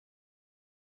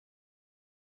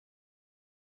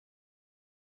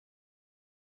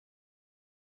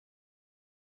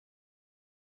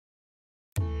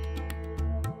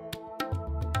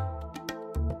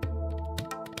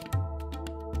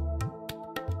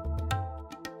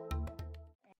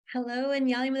Hello and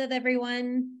Yali Madad,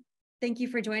 everyone. Thank you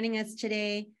for joining us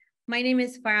today. My name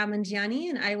is Farah Manjiyani,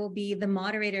 and I will be the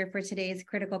moderator for today's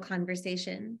Critical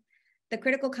Conversation. The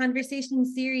Critical Conversation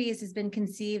series has been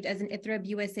conceived as an ITREB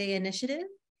USA initiative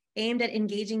aimed at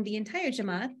engaging the entire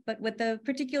Jamaat, but with a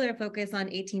particular focus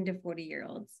on 18 to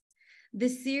 40-year-olds.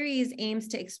 This series aims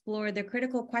to explore the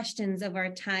critical questions of our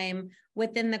time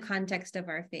within the context of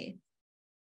our faith.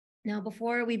 Now,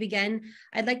 before we begin,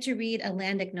 I'd like to read a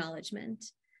land acknowledgement.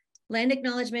 Land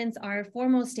acknowledgements are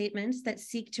formal statements that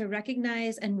seek to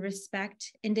recognize and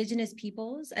respect Indigenous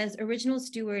peoples as original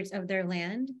stewards of their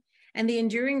land and the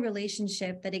enduring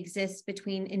relationship that exists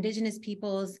between Indigenous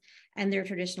peoples and their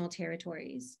traditional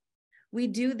territories. We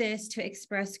do this to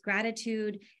express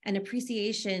gratitude and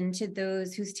appreciation to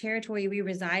those whose territory we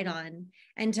reside on,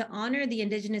 and to honor the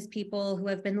Indigenous people who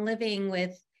have been living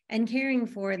with and caring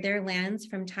for their lands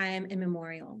from time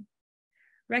immemorial.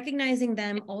 Recognizing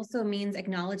them also means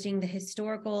acknowledging the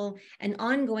historical and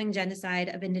ongoing genocide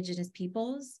of Indigenous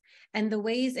peoples and the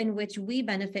ways in which we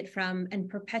benefit from and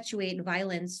perpetuate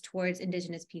violence towards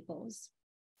Indigenous peoples.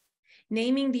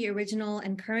 Naming the original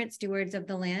and current stewards of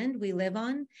the land we live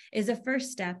on is a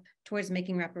first step towards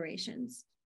making reparations.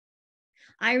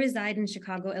 I reside in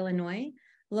Chicago, Illinois,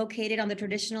 located on the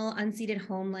traditional unceded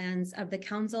homelands of the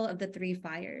Council of the Three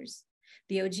Fires,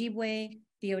 the Ojibwe,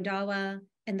 the Odawa,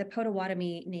 and the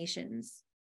Potawatomi nations.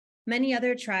 Many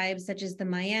other tribes, such as the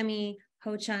Miami,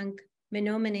 Ho-Chunk,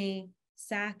 Menominee,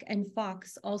 Sac, and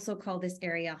Fox, also call this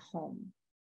area home.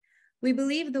 We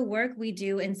believe the work we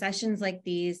do in sessions like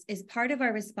these is part of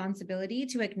our responsibility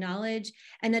to acknowledge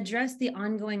and address the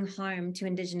ongoing harm to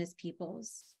Indigenous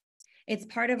peoples. It's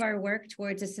part of our work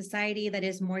towards a society that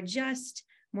is more just,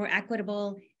 more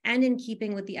equitable, and in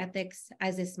keeping with the ethics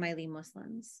as Ismaili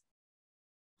Muslims.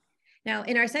 Now,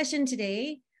 in our session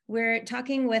today, we're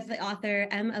talking with the author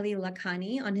Ali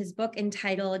Lakhani on his book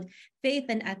entitled Faith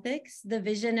and Ethics, The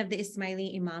Vision of the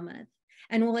Ismaili Imamat.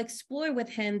 And we'll explore with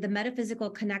him the metaphysical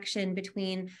connection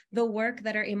between the work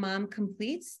that our Imam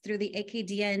completes through the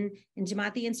AKDN and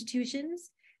Jamati institutions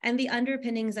and the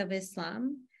underpinnings of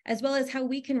Islam, as well as how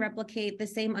we can replicate the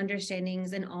same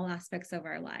understandings in all aspects of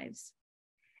our lives.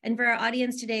 And for our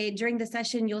audience today, during the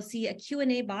session, you'll see a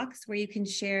Q&A box where you can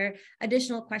share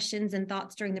additional questions and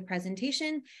thoughts during the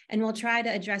presentation, and we'll try to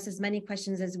address as many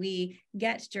questions as we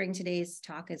get during today's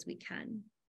talk as we can.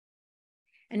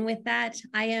 And with that,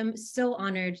 I am so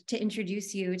honored to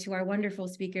introduce you to our wonderful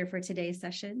speaker for today's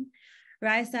session.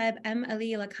 Raisab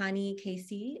Ali Lakhani,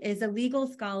 KC, is a legal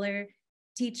scholar,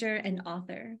 teacher, and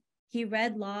author. He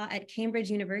read law at Cambridge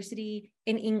University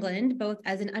in England, both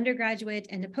as an undergraduate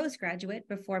and a postgraduate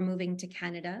before moving to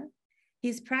Canada.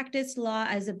 He's practiced law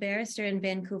as a barrister in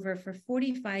Vancouver for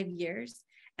 45 years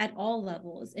at all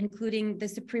levels, including the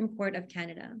Supreme Court of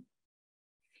Canada.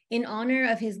 In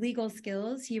honor of his legal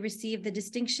skills, he received the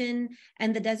distinction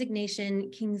and the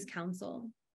designation King's Counsel.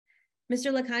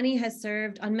 Mr. Lakhani has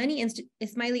served on many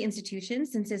Ismaili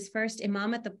institutions since his first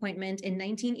Imamat appointment in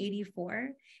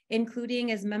 1984,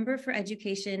 including as member for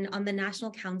education on the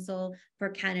National Council for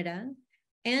Canada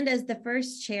and as the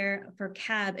first chair for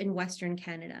CAB in Western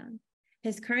Canada.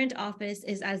 His current office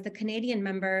is as the Canadian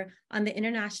member on the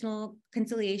International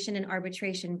Conciliation and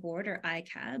Arbitration Board, or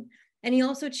ICAB, and he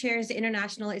also chairs the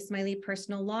International Ismaili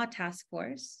Personal Law Task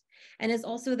Force, and is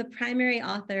also the primary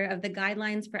author of the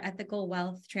Guidelines for Ethical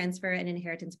Wealth Transfer and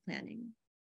Inheritance Planning.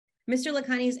 Mr.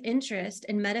 Lakhani's interest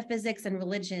in metaphysics and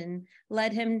religion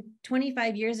led him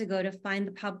 25 years ago to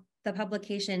find the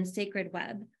publication Sacred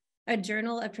Web, a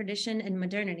journal of tradition and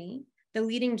modernity, the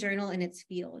leading journal in its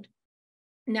field.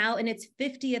 Now in its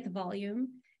 50th volume,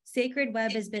 Sacred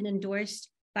Web has been endorsed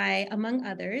by, among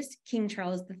others, King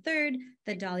Charles III,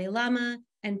 the Dalai Lama,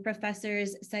 and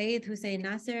professors Syed Hussein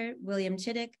Nasser, William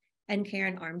Chittick, and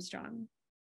Karen Armstrong.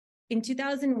 In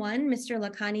 2001, Mr.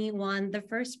 Lakhani won the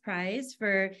first prize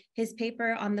for his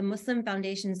paper on the Muslim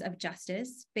foundations of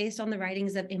justice based on the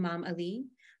writings of Imam Ali,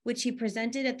 which he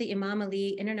presented at the Imam Ali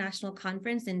International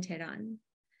Conference in Tehran.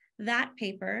 That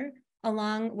paper,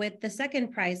 along with the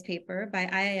second prize paper by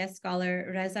IIS scholar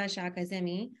Reza Shah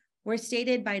Kazemi, were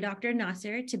stated by Dr.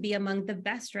 Nasser to be among the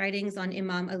best writings on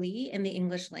Imam Ali in the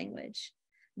English language.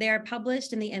 They are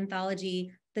published in the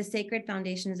anthology, The Sacred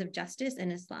Foundations of Justice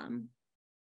in Islam.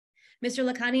 Mr.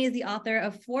 Lakhani is the author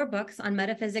of 4 books on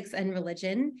metaphysics and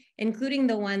religion, including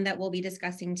the one that we'll be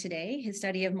discussing today, his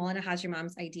study of Maulana Hajr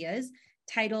Imam's ideas,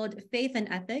 titled Faith and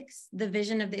Ethics, The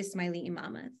Vision of the Ismaili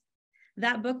Imamat.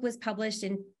 That book was published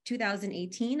in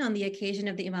 2018 on the occasion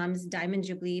of the Imam's Diamond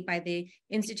Jubilee by the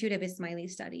Institute of Ismaili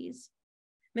Studies.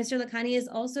 Mr. Lakhani has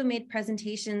also made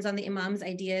presentations on the Imam's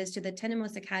ideas to the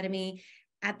Tenemos Academy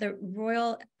at the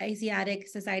Royal Asiatic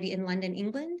Society in London,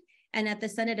 England, and at the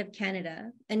Senate of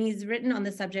Canada. And he's written on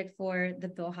the subject for the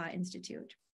Doha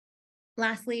Institute.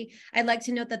 Lastly, I'd like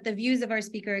to note that the views of our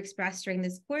speaker expressed during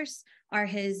this course are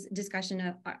his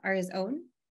own.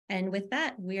 And with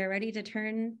that, we are ready to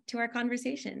turn to our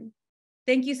conversation.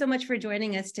 Thank you so much for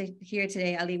joining us here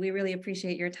today, Ali. We really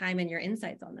appreciate your time and your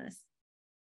insights on this.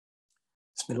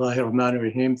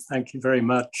 Bismillahirrahmanirrahim. Thank you very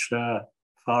much,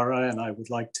 Farah, and I would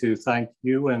like to thank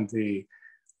you and the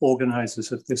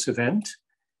organizers of this event.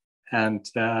 And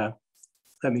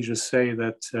let me just say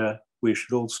that we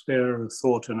should all spare a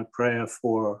thought and a prayer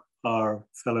for our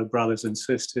fellow brothers and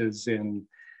sisters in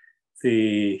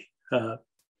the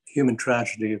human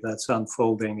tragedy that's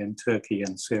unfolding in Turkey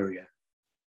and Syria.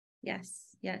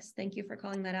 Yes, thank you for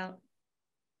calling that out.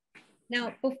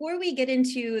 Now, before we get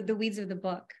into the weeds of the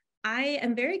book, I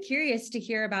am very curious to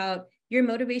hear about your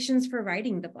motivations for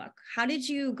writing the book. How did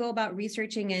you go about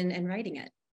researching and writing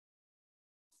it?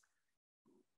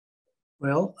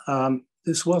 Well,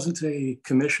 this wasn't a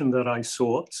commission that I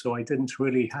sought, so I didn't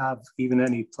really have even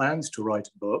any plans to write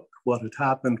a book. What had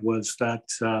happened was that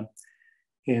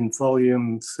in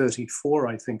volume 34,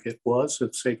 I think it was,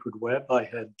 of Sacred Web, I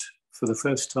had, for the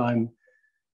first time,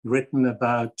 written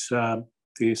about the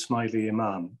Ismaili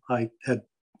Imam. I had,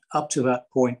 up to that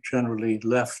point, generally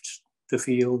left the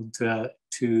field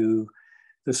to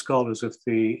the scholars of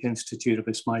the Institute of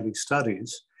Ismaili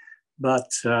Studies, but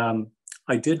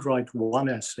I did write one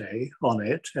essay on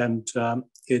it, and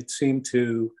it seemed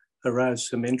to arouse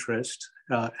some interest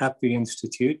at the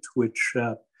Institute, which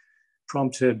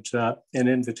prompted an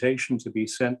invitation to be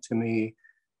sent to me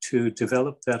to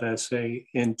develop that essay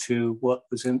into what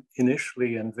was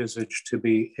initially envisaged to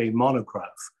be a monograph.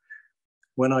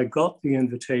 When I got the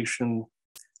invitation,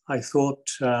 I thought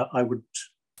I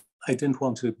didn't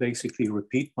want to basically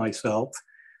repeat myself.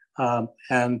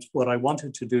 And what I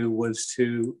wanted to do was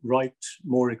to write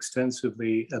more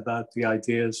extensively about the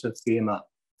ideas of the Imam.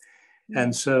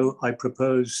 And so I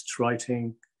proposed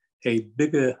writing a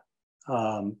bigger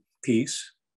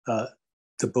piece,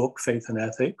 the book, Faith and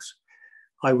Ethics.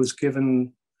 I was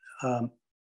given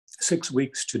 6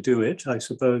 weeks to do it. I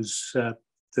suppose the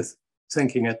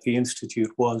thinking at the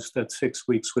Institute was that 6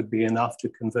 weeks would be enough to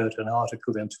convert an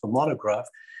article into a monograph.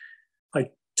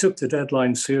 I took the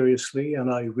deadline seriously,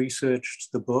 and I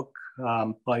researched the book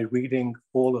by reading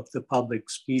all of the public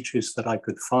speeches that I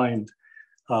could find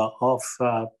of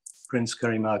Prince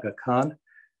Karim Aga Khan,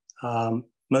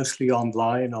 mostly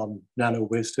online on Nano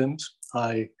Wisdoms.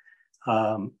 I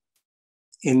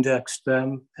indexed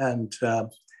them, and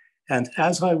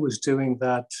as I was doing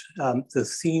that, the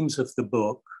themes of the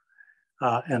book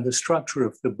and the structure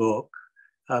of the book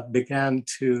began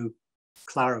to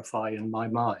clarify in my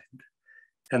mind.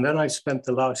 And then I spent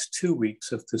the last 2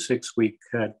 weeks of the 6-week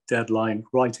deadline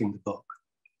writing the book.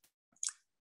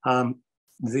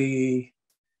 The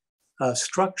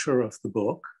structure of the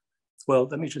book, well,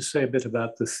 let me just say a bit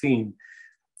about the theme.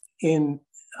 In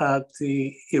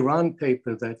the Iran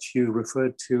paper that you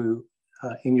referred to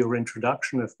in your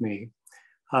introduction of me,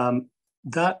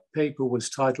 that paper was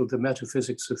titled The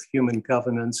Metaphysics of Human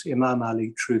Governance, Imam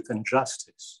Ali, Truth and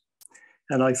Justice.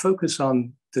 And I focus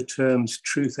on the terms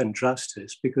truth and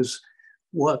justice because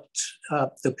what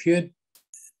appeared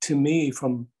to me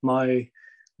from my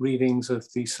readings of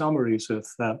the summaries of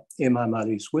Imam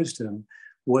Ali's wisdom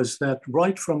was that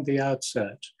right from the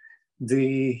outset,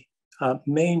 the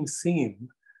main theme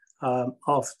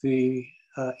of the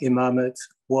imamate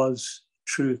was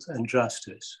truth and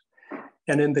justice.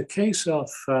 And in the case of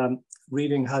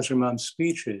reading Hazrat Imam's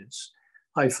speeches,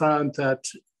 I found that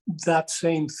that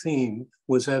same theme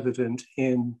was evident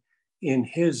in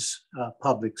his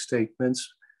public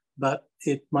statements, but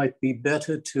it might be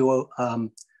better to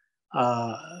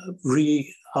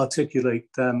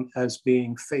re-articulate them as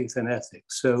being faith and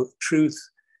ethics. So truth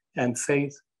and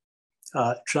faith,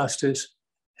 justice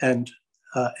and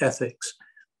ethics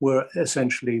were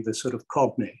essentially the sort of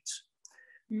cognates.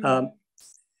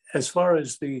 As far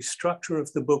as the structure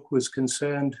of the book was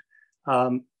concerned,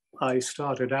 I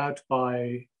started out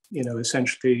by,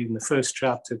 essentially in the first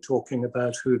chapter talking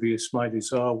about who the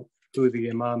Ismailis are, who the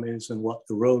Imam is, and what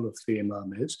the role of the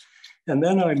Imam is. And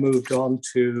then I moved on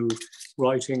to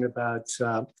writing about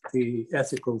the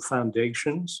ethical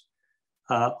foundations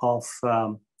of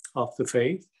the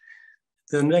faith.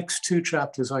 The next 2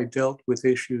 chapters I dealt with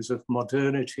issues of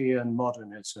modernity and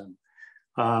modernism,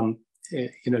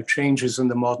 changes in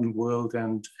the modern world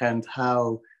and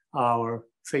how our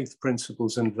faith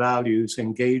principles and values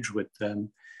engage with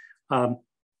them.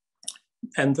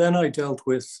 And then I dealt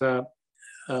with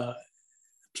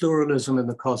pluralism and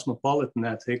the cosmopolitan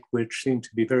ethic, which seemed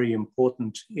to be very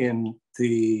important in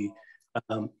the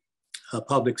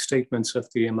public statements of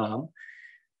the Imam.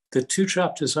 The 2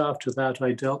 chapters after that,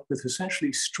 I dealt with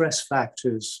essentially stress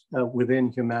factors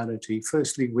within humanity,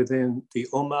 firstly within the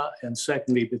Ummah, and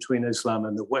secondly between Islam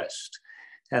and the West.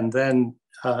 And then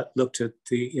looked at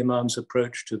the Imam's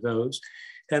approach to those.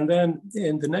 And then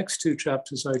in the next 2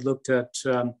 chapters, I looked at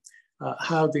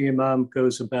how the Imam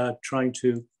goes about trying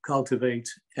to cultivate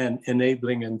an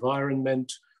enabling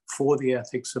environment for the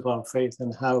ethics of our faith,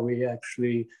 and how he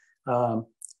actually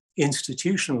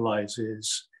institutionalizes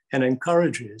and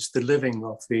encourages the living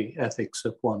of the ethics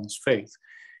of one's faith.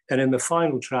 And in the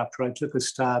final chapter, I took a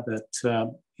stab at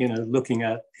looking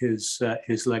at his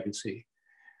legacy.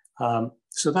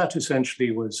 So that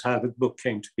essentially was how the book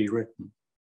came to be written.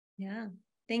 Yeah,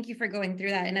 thank you for going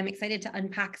through that. And I'm excited to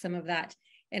unpack some of that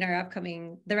in our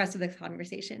the rest of the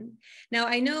conversation. Now,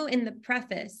 I know in the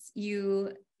preface,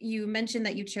 you mentioned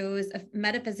that you chose a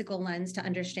metaphysical lens to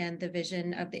understand the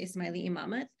vision of the Ismaili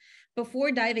Imamat.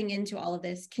 Before diving into all of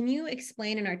this, can you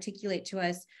explain and articulate to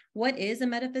us what is a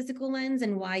metaphysical lens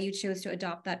and why you chose to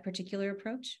adopt that particular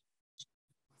approach?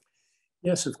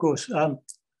 Yes, of course.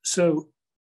 So,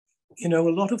 a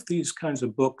lot of these kinds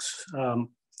of books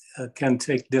can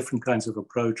take different kinds of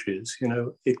approaches.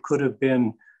 It could have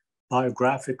been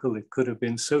biographical, it could have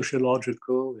been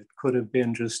sociological, it could have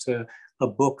been just a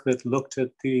book that looked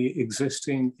at the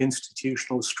existing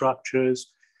institutional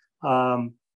structures.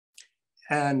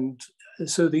 And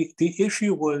so the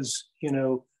issue was,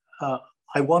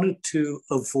 I wanted to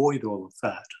avoid all of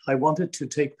that. I wanted to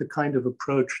take the kind of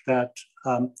approach that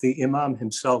the Imam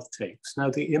himself takes. Now,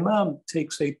 the Imam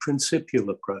takes a principial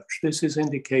approach. This is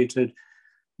indicated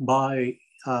by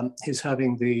his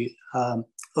having the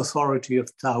authority of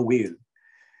ta'wil.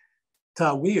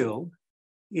 Ta'wil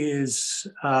is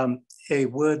a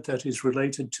word that is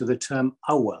related to the term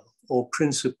awal, or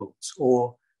principles,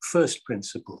 or first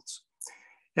principles.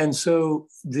 And so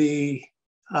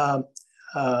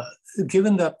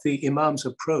given that the Imam's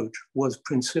approach was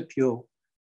principial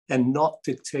and not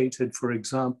dictated, for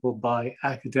example, by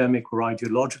academic or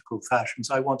ideological fashions,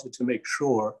 I wanted to make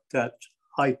sure that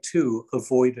I too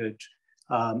avoided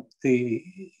the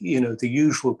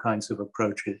usual kinds of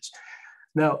approaches.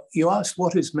 Now, you asked,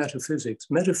 what is metaphysics?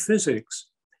 Metaphysics,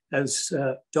 as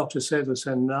Dr. Sayyid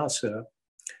Hussain Nasser,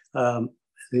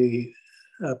 the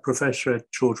professor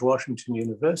at George Washington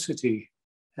University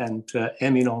and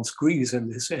eminence grise in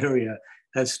this area,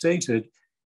 has stated,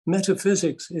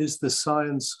 metaphysics is the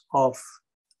science of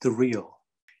the real.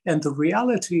 And the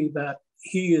reality that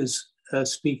he is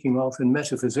speaking of, and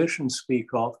metaphysicians speak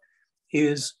of,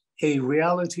 is a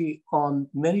reality on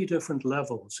many different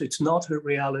levels. It's not a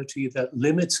reality that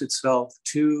limits itself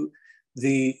to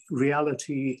the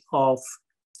reality of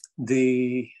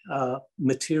the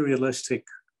materialistic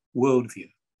worldview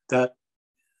that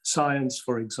science,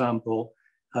 for example,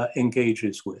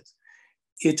 engages with.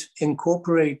 It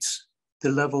incorporates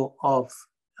the level of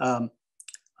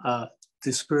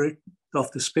the spirit,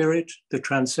 the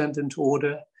transcendent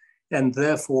order, and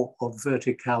therefore of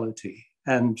verticality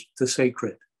and the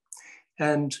sacred.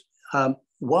 And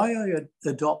why I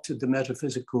adopted the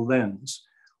metaphysical lens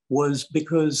was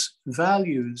because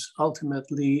values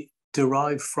ultimately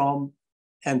derive from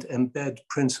and embed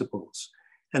principles.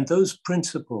 And those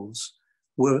principles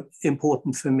were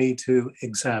important for me to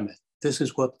examine. This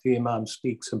is what the Imam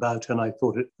speaks about, and I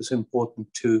thought it was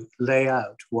important to lay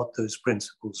out what those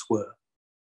principles were.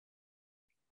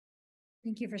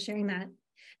 Thank you for sharing that.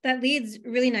 That leads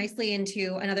really nicely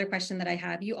into another question that I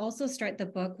have. You also start the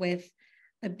book with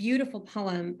a beautiful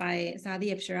poem by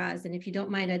Saadi ibn Shiraz, and if you don't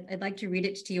mind, I'd like to read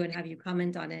it to you and have you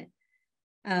comment on it.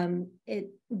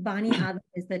 Bani Adam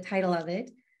is the title of it.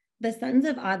 The sons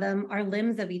of Adam are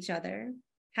limbs of each other,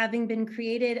 having been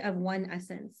created of one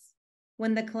essence.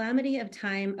 When the calamity of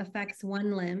time affects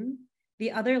one limb,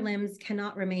 the other limbs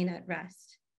cannot remain at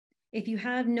rest. If you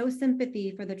have no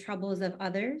sympathy for the troubles of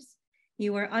others,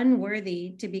 you are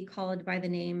unworthy to be called by the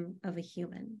name of a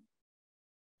human.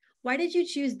 Why did you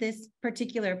choose this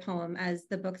particular poem as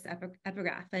the book's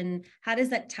epigraph, and how does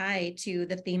that tie to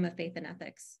the theme of faith and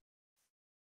ethics?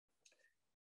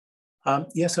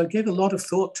 Yes, I gave a lot of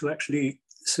thought to actually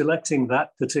selecting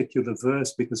that particular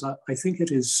verse because I think it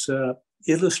is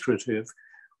illustrative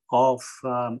of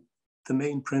the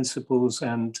main principles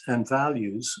and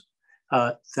values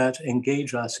that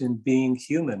engage us in being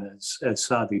human, as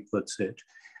Saadi puts it.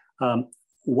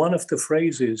 One of the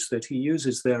phrases that he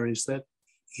uses there is that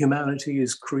humanity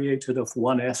is created of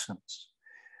one essence.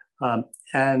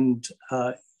 And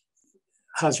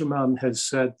Imam has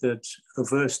said that a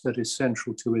verse that is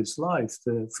central to his life,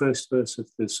 the first verse of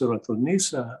the Surah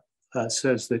Al-Nisa,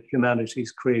 says that humanity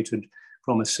is created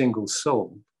from a single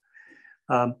soul.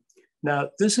 Now,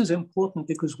 this is important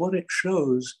because what it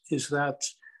shows is that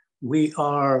we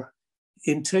are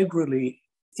integrally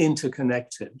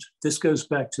interconnected. This goes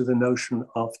back to the notion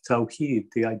of Tawheed,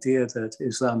 the idea that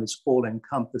Islam is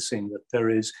all-encompassing, that there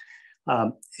is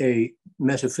a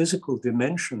metaphysical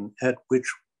dimension at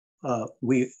which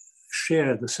we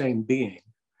share the same being.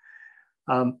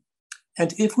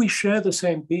 And if we share the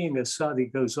same being, as Sadi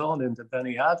goes on in the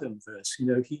Bani Adam verse,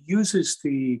 he uses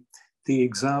the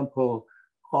example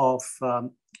of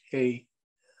a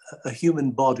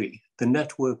human body, the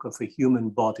network of a human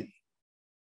body.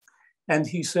 And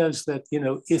he says that,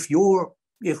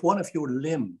 if one of your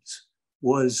limbs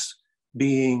was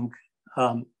being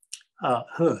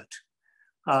hurt,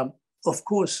 of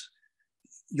course,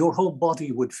 your whole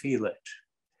body would feel it.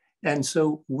 And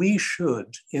so we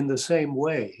should, in the same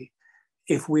way,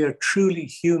 if we are truly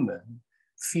human,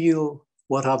 feel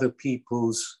what other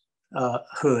people's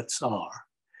hurts are.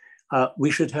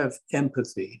 We should have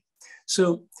empathy.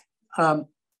 So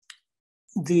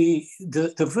the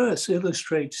verse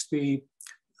illustrates the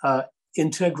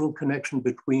integral connection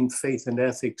between faith and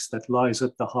ethics that lies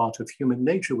at the heart of human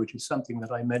nature, which is something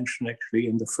that I mentioned actually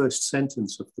in the first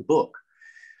sentence of the book.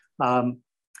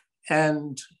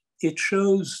 And it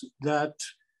shows that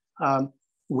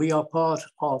we are part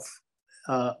of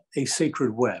a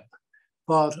sacred web,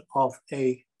 part of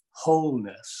a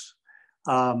wholeness.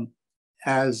 And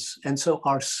so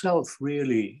our self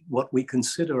really, what we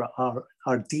consider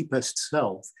our deepest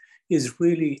self, is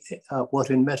really what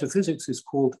in metaphysics is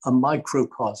called a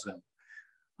microcosm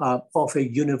of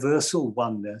a universal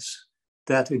oneness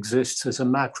that exists as a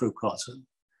macrocosm.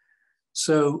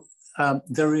 So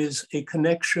there is a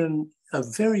connection, a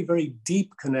very, very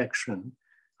deep connection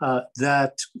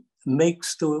that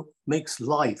makes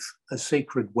life a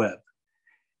sacred web.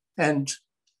 And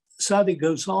Sadi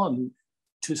goes on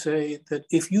to say that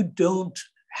if you don't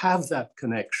have that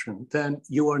connection, then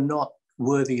you are not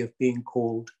worthy of being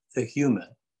called a human.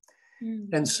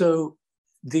 And so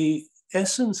the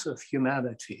essence of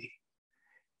humanity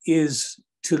is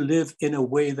to live in a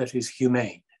way that is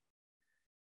humane.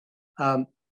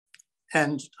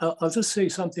 And I'll just say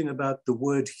something about the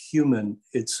word human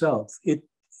itself. It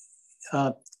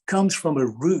comes from a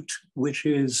root which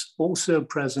is also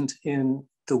present in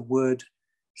the word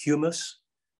humus,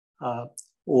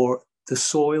 or the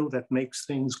soil that makes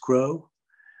things grow.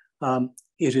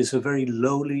 It is a very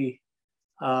lowly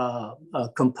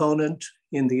component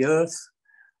in the earth,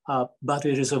 but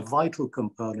it is a vital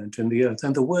component in the earth.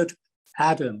 And the word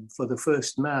Adam for the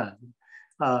first man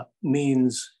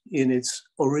means in its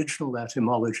original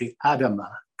etymology, Adama,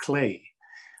 clay.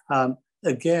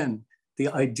 Again, the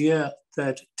idea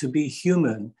that to be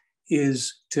human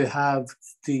is to have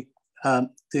the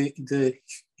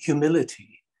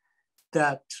humility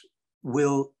that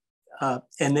will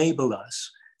enable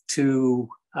us to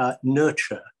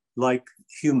nurture like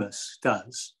humus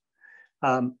does.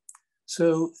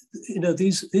 So,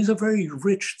 these are very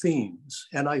rich themes,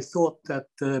 and I thought that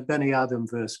the Bani Adam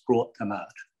verse brought them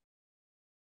out.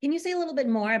 Can you say a little bit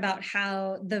more about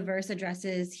how the verse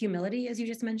addresses humility, as you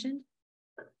just mentioned?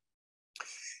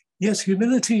 Yes,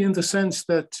 humility in the sense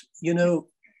that,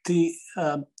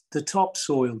 the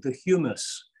topsoil, the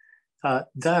humus,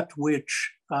 that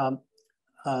which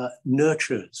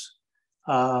nurtures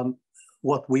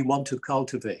what we want to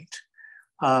cultivate,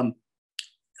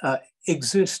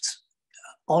 exists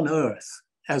on earth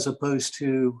as opposed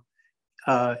to,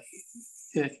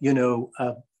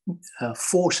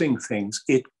 forcing things.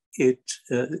 It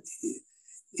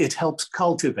helps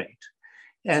cultivate.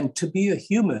 And to be a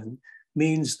human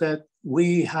means that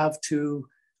we have to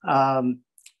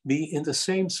be in the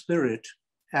same spirit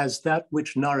as that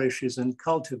which nourishes and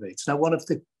cultivates. Now, one of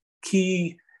the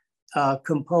key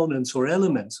components or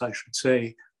elements, I should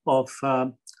say, of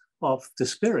the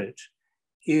spirit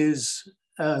is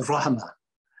rahma.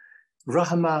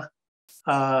 Rahma,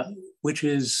 which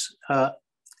is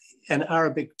an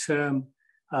Arabic term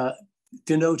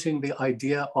denoting the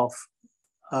idea of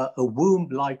a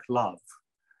womb-like love,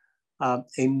 a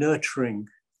nurturing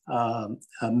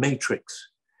matrix.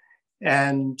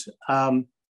 And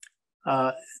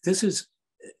this is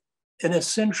an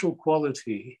essential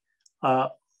quality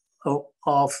of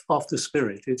the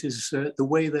spirit. It is the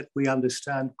way that we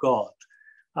understand God.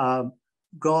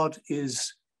 God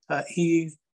is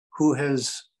he who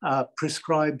has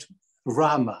prescribed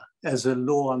Rahma as a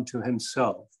law unto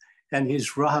himself, and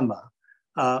his Rahma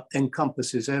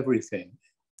encompasses everything,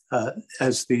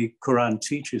 as the Quran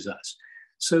teaches us.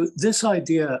 So this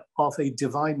idea of a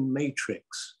divine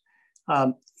matrix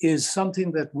is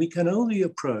something that we can only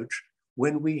approach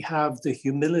when we have the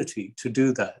humility to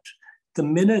do that. The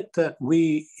minute that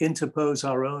we interpose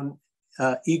our own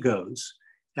egos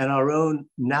and our own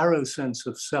narrow sense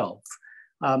of self,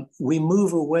 we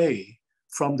move away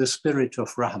from the spirit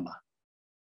of Rahmah.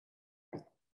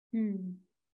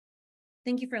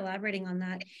 Thank you for elaborating on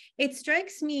that. It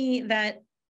strikes me that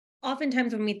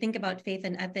oftentimes when we think about faith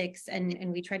and ethics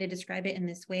and we try to describe it in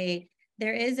this way,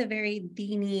 there is a very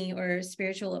dini or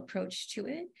spiritual approach to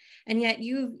it. And yet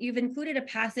you've included a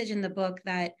passage in the book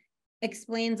that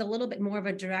explains a little bit more of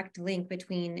a direct link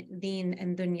between deen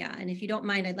and dunya. And if you don't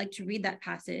mind, I'd like to read that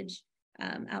passage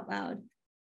out loud.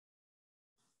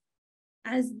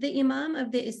 As the Imam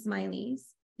of the Ismailis,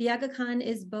 the Aga Khan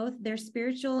is both their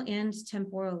spiritual and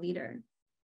temporal leader.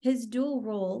 His dual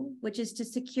role, which is to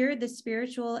secure the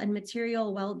spiritual and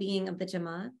material well-being of the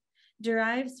Jamaat,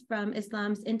 derives from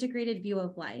Islam's integrated view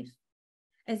of life.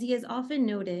 As he has often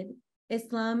noted,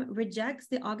 Islam rejects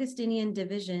the Augustinian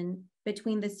division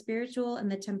between the spiritual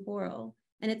and the temporal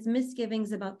and its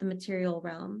misgivings about the material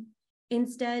realm,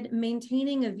 instead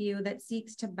maintaining a view that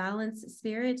seeks to balance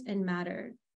spirit and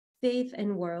matter, faith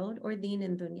and world, or deen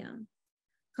and dunya.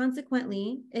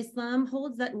 Consequently, Islam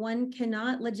holds that one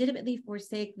cannot legitimately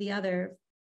forsake the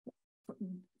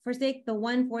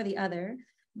one for the other,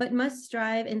 but must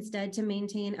strive instead to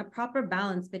maintain a proper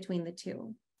balance between the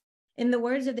two. In the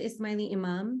words of the Ismaili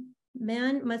Imam,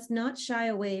 man must not shy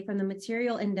away from the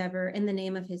material endeavor in the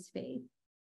name of his faith.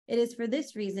 It is for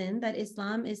this reason that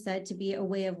Islam is said to be a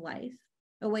way of life,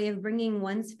 a way of bringing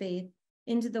one's faith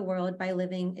into the world by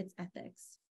living its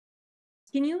ethics.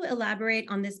 Can you elaborate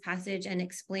on this passage and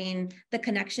explain the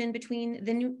connection between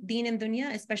the deen and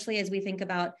dunya, especially as we think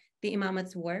about the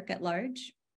Imamat's work at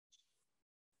large?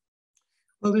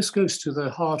 Well, this goes to the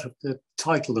heart of the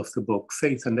title of the book,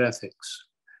 Faith and Ethics.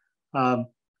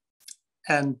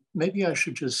 And maybe I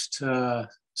should just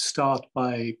start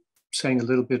by saying a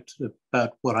little bit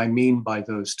about what I mean by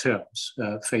those terms,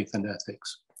 faith and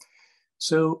ethics.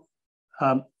 So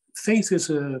faith is,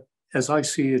 as I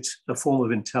see it, a form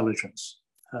of intelligence.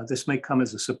 This may come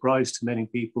as a surprise to many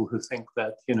people who think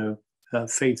that,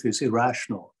 faith is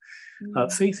irrational.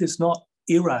 Faith is not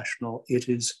irrational, it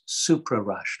is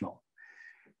supra-rational.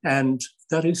 And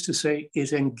that is to say,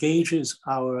 it engages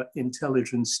our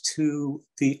intelligence to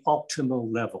the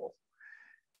optimal level.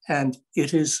 And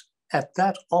it is at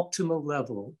that optimal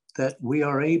level that we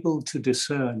are able to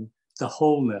discern the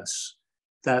wholeness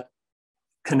that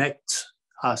connects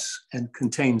us and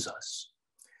contains us.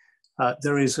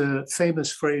 There is a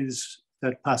famous phrase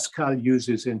that Pascal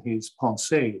uses in his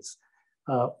Pensées,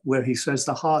 where he says,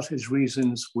 the heart has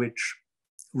reasons which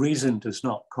reason does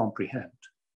not comprehend.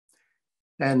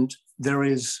 And there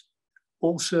is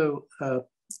also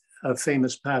a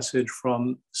famous passage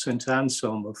from St.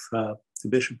 Anselm of the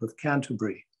Bishop of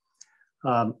Canterbury.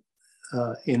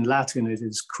 In Latin, it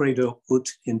is credo ut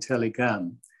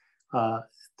intelligam,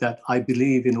 that I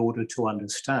believe in order to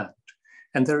understand.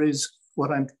 And there is,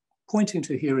 what I'm pointing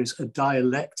to here is a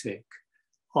dialectic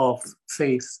of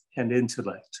faith and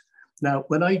intellect. Now,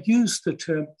 when I use the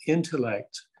term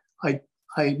intellect, I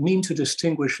mean to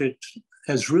distinguish it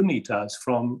as Rumi does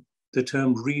from the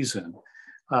term reason.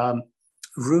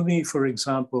 Rumi, for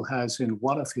example, has in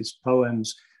one of his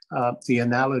poems the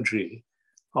analogy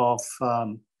of,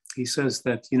 he says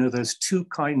that, there's two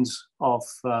kinds of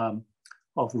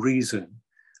reason.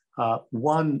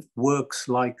 One works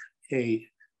like a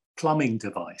plumbing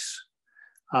device,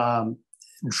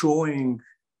 drawing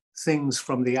things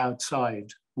from the outside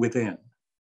within.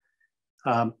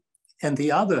 And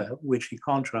the other, which he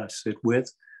contrasts it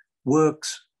with,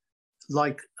 works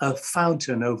like a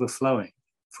fountain overflowing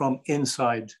from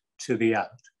inside to the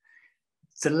out.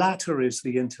 The latter is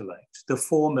the intellect, the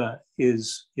former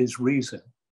is reason.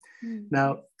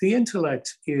 Now, the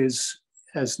intellect is,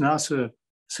 as Nasser,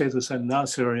 Sayyid Hussain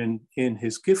Nasser in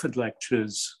his Gifford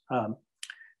lectures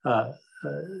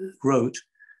wrote,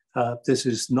 this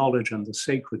is Knowledge and the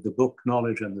Sacred, the book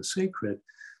Knowledge and the Sacred,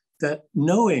 that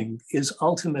knowing is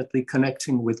ultimately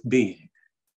connecting with being.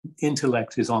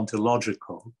 Intellect is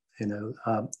ontological,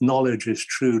 knowledge is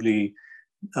truly,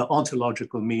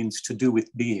 ontological means to do with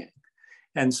being.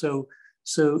 And so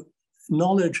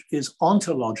knowledge is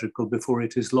ontological before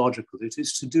it is logical. It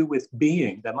is to do with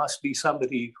being. There must be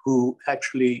somebody who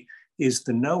actually is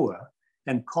the knower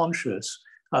and conscious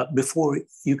before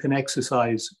you can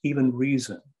exercise even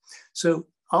reason. So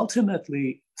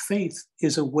ultimately, faith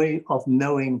is a way of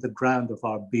knowing the ground of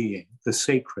our being, the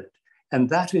sacred. And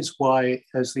that is why,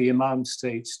 as the Imam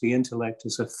states, the intellect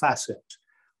is a facet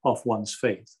of one's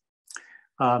faith.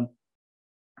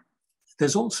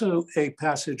 There's also a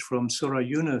passage from Surah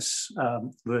Yunus,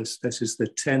 this is the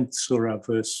 10th Surah,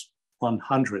 verse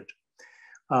 100,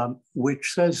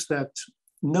 which says that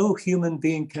no human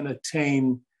being can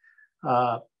attain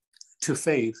to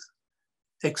faith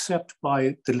except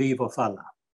by the leave of Allah.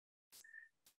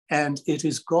 And it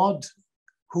is God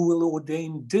who will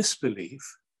ordain disbelief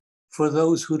for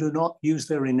those who do not use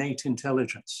their innate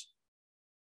intelligence.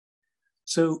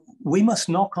 So we must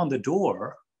knock on the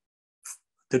door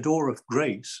of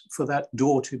grace, for that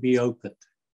door to be opened.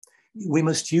 We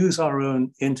must use our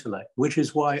own intellect, which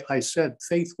is why I said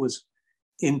faith was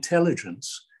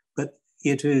intelligence, but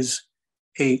it is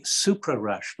a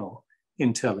supra-rational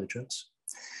intelligence.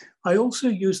 I also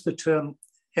use the term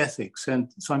ethics,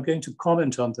 and so I'm going to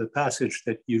comment on the passage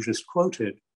that you just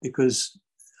quoted, because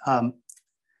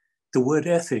the word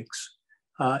ethics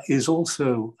is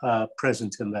also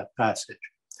present in that passage.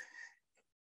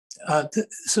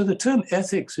 So the term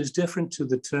ethics is different to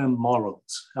the term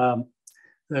morals.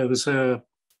 There was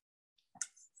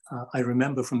I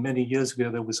remember from many years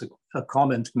ago, there was a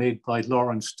comment made by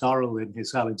Lawrence Durrell in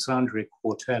his Alexandria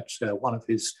Quartet, one of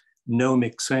his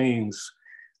gnomic sayings,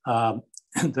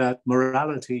 that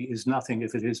morality is nothing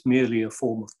if it is merely a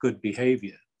form of good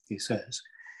behavior, he says.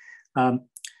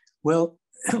 Well,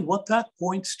 what that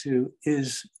points to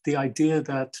is the idea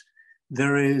that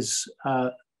there is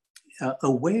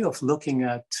a way of looking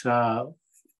at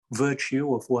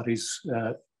virtue, of what is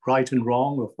right and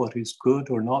wrong, of what is good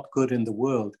or not good in the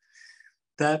world,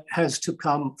 that has to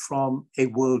come from a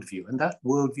worldview, and that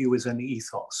worldview is an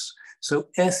ethos. So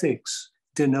ethics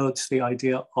denotes the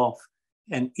idea of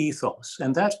an ethos,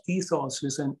 and that ethos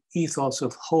is an ethos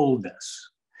of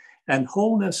wholeness, and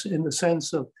wholeness in the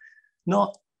sense of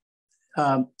not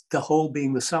the whole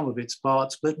being the sum of its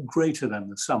parts, but greater than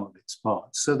the sum of its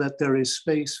parts, so that there is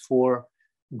space for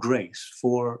grace,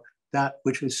 for that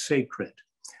which is sacred,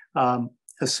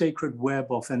 a sacred web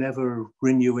of an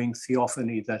ever-renewing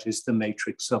theophany that is the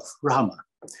matrix of Brahma.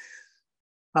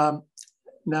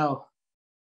 Now,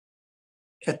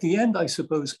 at the end, I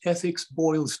suppose ethics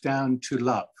boils down to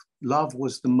love. Love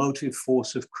was the motive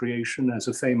force of creation, as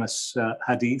a famous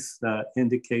hadith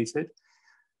indicated.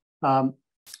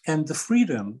 And the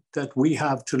freedom that we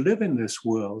have to live in this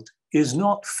world is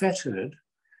not fettered,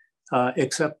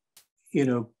 except,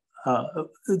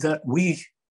 that we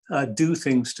do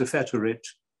things to fetter it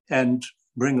and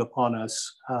bring upon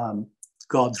us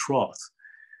God's wrath.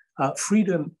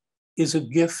 Freedom is a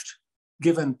gift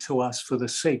given to us for the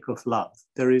sake of love.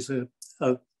 There is a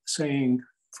saying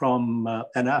from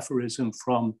an aphorism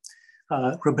from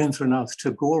Rabindranath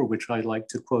Tagore, which I like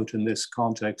to quote in this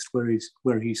context,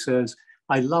 where he says,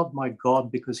 "I love my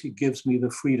God because he gives me the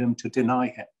freedom to deny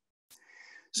him."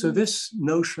 So this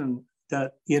notion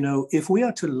that, if we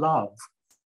are to love,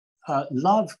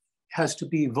 love has to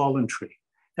be voluntary.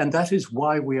 And that is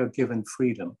why we are given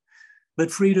freedom.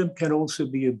 But freedom can also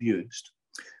be abused.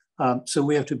 So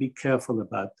we have to be careful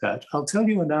about that. I'll tell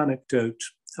you an anecdote.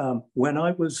 When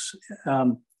I was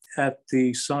at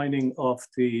the signing of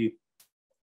the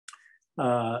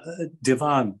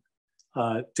Divan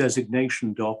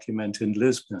designation document in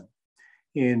Lisbon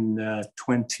in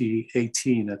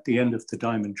 2018, at the end of the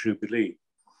Diamond Jubilee,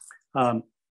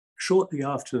 shortly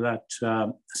after that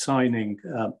signing,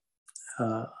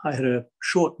 I had a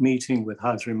short meeting with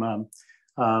Hazrat Imam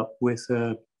with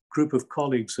a group of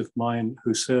colleagues of mine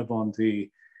who serve on the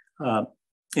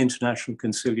International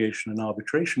Conciliation and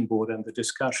Arbitration Board. And the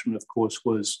discussion, of course,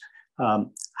 was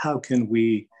how can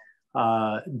we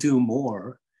do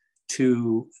more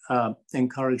to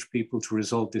encourage people to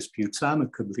resolve disputes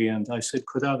amicably. And I said,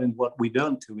 Khudavand, what we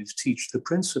don't do is teach the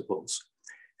principles.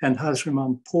 And Hazrat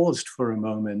Imam paused for a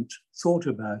moment, thought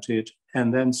about it,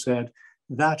 and then said,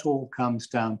 that all comes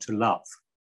down to love.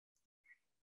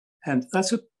 And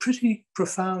that's a pretty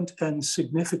profound and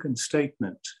significant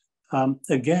statement.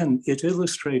 Again, it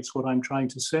illustrates what I'm trying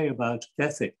to say about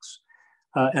ethics.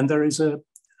 And there is a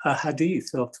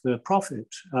hadith of the Prophet,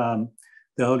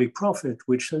 the Holy Prophet,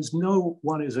 which says, no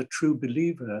one is a true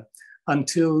believer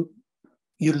until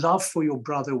you love for your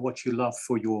brother what you love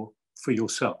for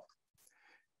yourself.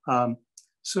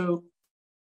 So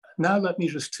now let me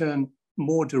just turn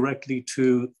more directly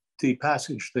to the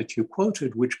passage that you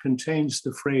quoted, which contains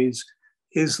the phrase,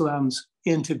 Islam's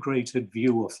integrated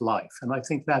view of life. And I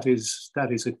think that is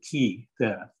a key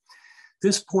there.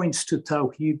 This points to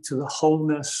Tawheed, to the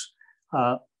wholeness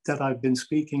that I've been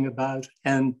speaking about.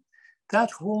 And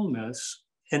that wholeness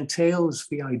entails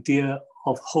the idea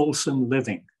of wholesome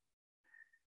living.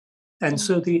 And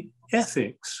so the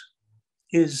ethics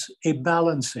is a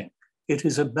balancing. It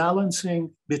is a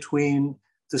balancing between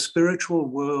the spiritual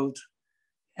world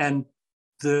and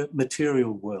the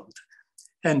material world.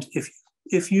 And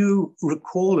if you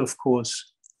recall, of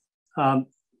course,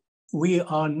 we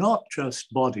are not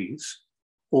just bodies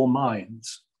or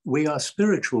minds. We are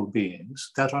spiritual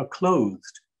beings that are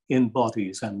clothed in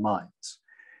bodies and minds.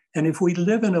 And if we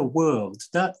live in a world,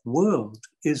 that world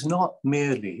is not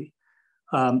merely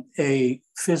a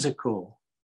physical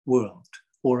world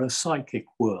or a psychic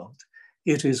world.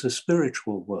 It is a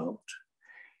spiritual world.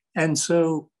 And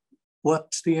so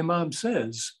what the Imam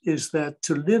says is that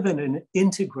to live in an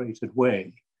integrated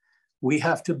way, we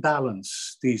have to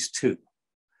balance these two.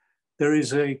 There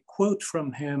is a quote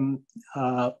from him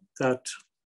that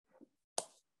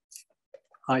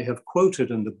I have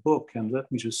quoted in the book, and let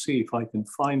me just see if I can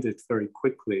find it very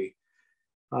quickly.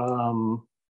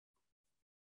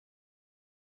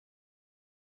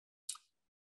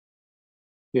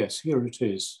 Yes, here it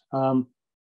is.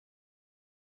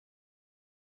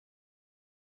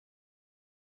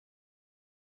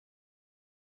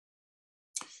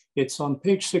 It's on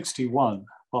page 61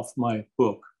 of my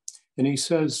book. And he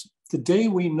says, the day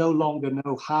we no longer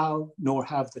know how, nor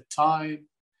have the time,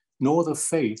 nor the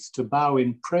faith to bow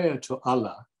in prayer to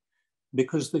Allah,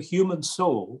 because the human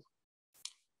soul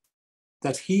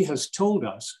that he has told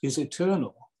us is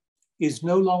eternal, is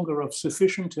no longer of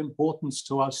sufficient importance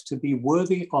to us to be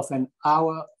worthy of an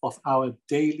hour of our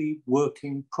daily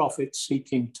working,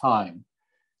 profit-seeking time,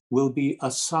 will be a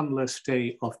sunless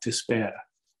day of despair.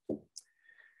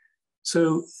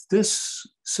 So this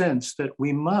sense that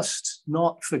we must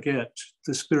not forget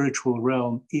the spiritual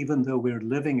realm, even though we're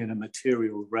living in a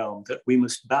material realm, that we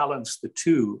must balance the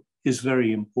two is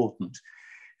very important.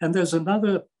 And there's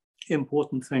another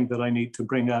important thing that I need to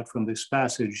bring out from this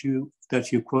passage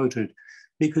that you quoted,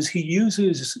 because he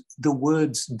uses the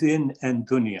words din and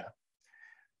dunya.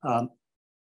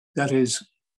 That is,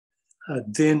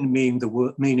 din meaning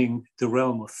the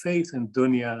realm of faith, and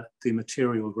dunya, the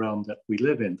material realm that we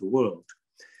live in, the world.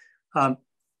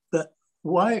 But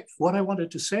what I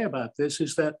wanted to say about this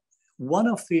is that one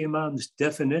of the Imam's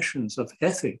definitions of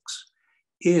ethics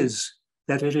is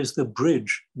that it is the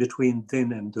bridge between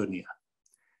din and dunya.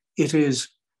 It is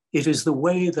the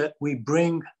way that we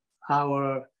bring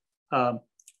our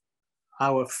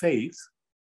faith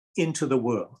into the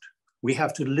world. We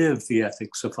have to live the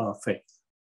ethics of our faith.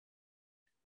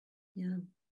 Yeah.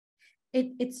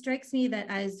 It strikes me that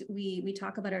as we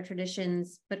talk about our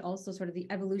traditions, but also sort of the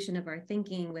evolution of our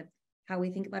thinking with how we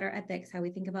think about our ethics, how we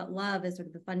think about love as sort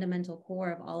of the fundamental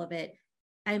core of all of it.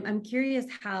 I'm curious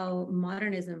how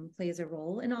modernism plays a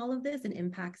role in all of this and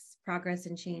impacts progress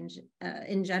and change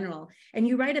in general. And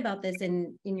you write about this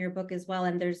in your book as well.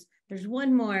 And there's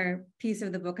one more piece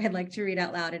of the book I'd like to read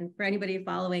out loud. And for anybody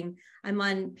following, I'm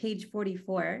on page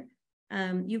 44.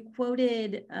 You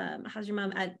quoted Hajj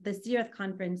Imam at the Sirath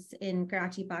conference in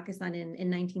Karachi, Pakistan in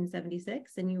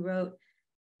 1976. And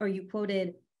you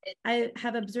quoted, I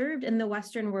have observed in the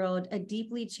Western world a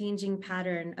deeply changing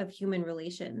pattern of human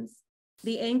relations.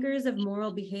 The anchors of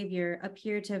moral behavior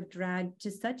appear to have dragged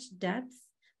to such depths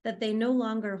that they no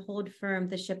longer hold firm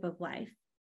the ship of life.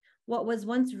 What was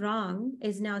once wrong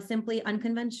is now simply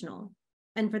unconventional,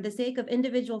 and for the sake of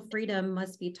individual freedom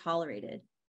must be tolerated.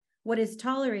 What is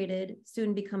tolerated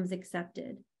soon becomes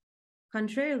accepted.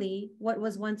 Contrarily, what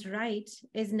was once right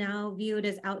is now viewed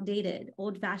as outdated,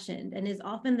 old-fashioned, and is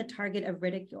often the target of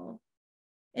ridicule.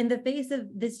 In the face of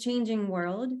this changing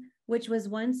world, which was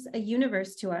once a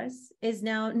universe to us, is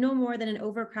now no more than an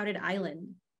overcrowded island,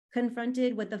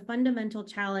 confronted with the fundamental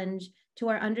challenge to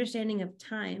our understanding of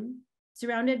time,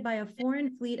 surrounded by a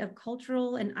foreign fleet of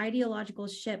cultural and ideological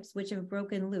ships which have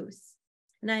broken loose.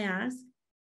 And I ask,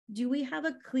 do we have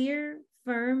a clear,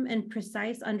 firm, and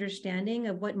precise understanding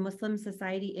of what Muslim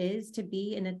society is to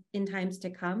be in times to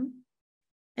come?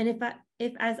 And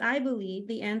if, as I believe,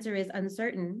 the answer is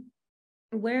uncertain,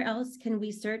 where else can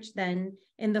we search then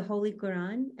in the Holy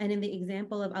Quran and in the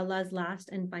example of Allah's last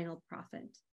and final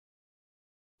prophet?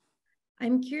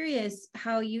 I'm curious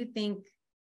how you think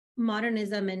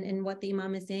modernism and what the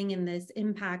Imam is saying in this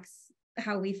impacts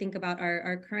how we think about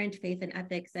our current faith and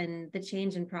ethics and the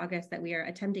change and progress that we are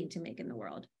attempting to make in the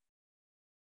world.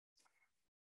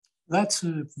 That's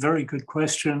a very good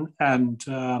question. And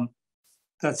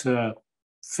that's a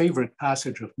favorite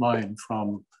passage of mine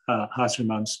from Hajj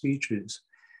Imam's speeches.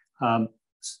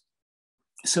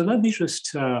 So let me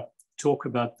just talk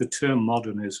about the term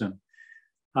modernism,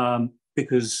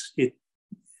 because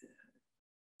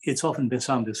it's often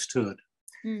misunderstood.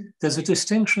 There's a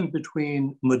distinction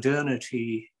between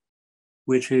modernity,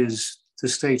 which is the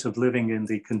state of living in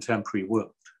the contemporary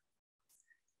world,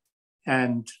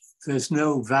 And there's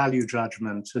no value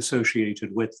judgment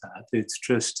associated with that. It's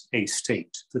just a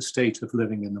state, the state of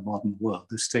living in the modern world,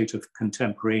 the state of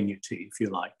contemporaneity, if you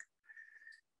like.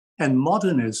 And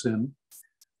modernism,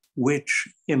 which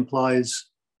implies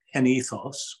an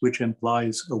ethos, which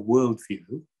implies a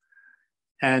worldview,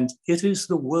 and it is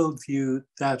the worldview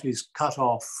that is cut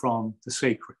off from the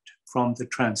sacred, from the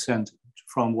transcendent,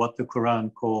 from what the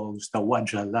Quran calls the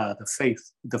wajala,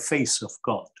 the face of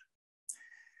God.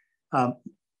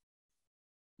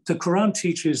 The Quran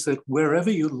teaches that wherever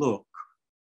you look,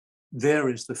 there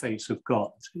is the face of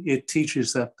God. It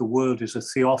teaches that the world is a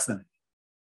theophany.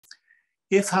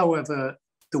 If, however,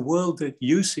 the world that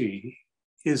you see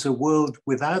is a world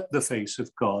without the face of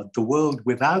God, the world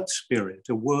without spirit,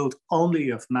 a world only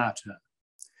of matter,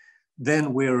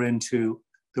 then we're into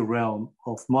the realm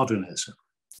of modernism.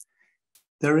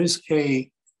 There is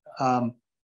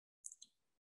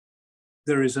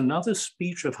another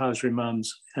speech of Hazrat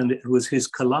Imam's, and it was his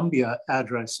Columbia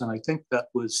address, and I think that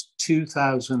was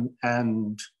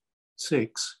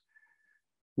 2006,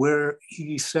 where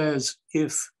he says,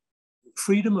 if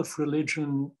freedom of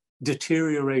religion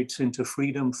deteriorates into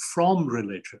freedom from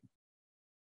religion,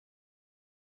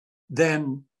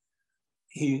 then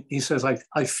he says,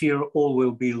 I fear all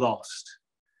will be lost.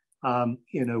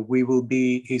 We will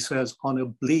be, he says, on a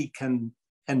bleak and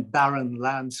barren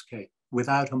landscape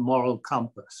without a moral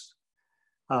compass,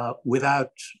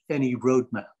 without any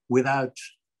roadmap, without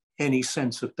any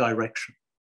sense of direction.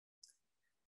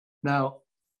 Now,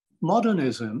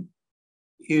 modernism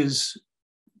is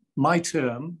my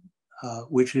term,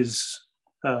 which is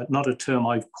not a term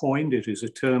I've coined. It is a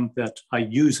term that I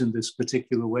use in this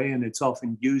particular way, and it's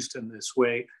often used in this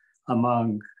way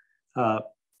among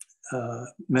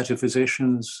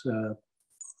metaphysicians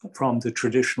from the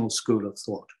traditional school of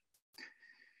thought.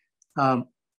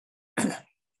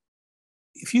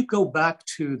 If you go back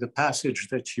to the passage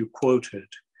that you quoted,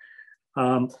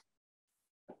 there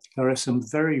are some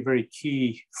very, very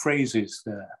key phrases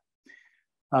there.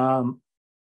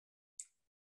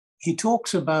 He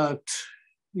talks about,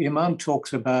 the Imam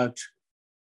talks about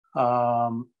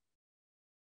the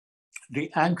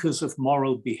anchors of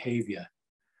moral behavior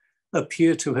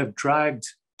appear to have dragged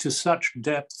to such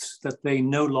depths that they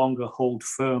no longer hold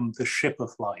firm the ship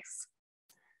of life.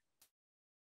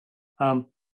 And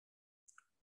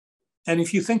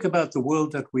if you think about the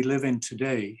world that we live in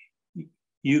today,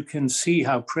 you can see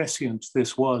how prescient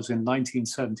this was in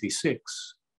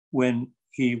 1976 when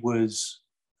he was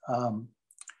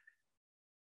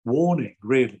warning,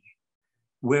 really,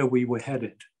 where we were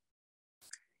headed.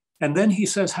 And then he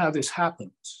says how this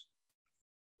happens.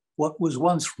 What was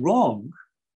once wrong,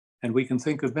 and we can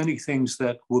think of many things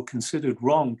that were considered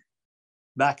wrong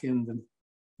back in the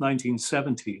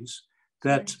 1970s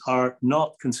that are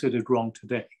not considered wrong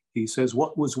today. He says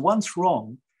what was once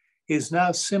wrong is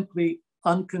now simply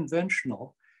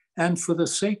unconventional, and for the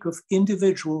sake of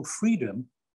individual freedom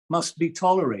must be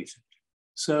tolerated.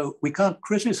 So we can't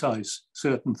criticize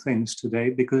certain things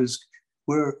today because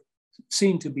we're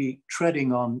seen to be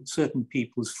treading on certain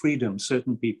people's freedom,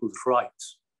 certain people's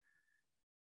rights.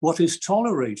 What is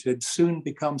tolerated soon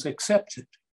becomes accepted,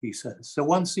 he says. So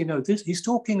once, this, he's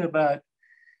talking about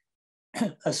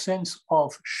a sense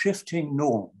of shifting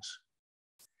norms.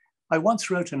 I once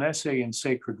wrote an essay in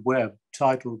Sacred Web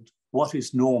titled, "What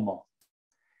is Normal?"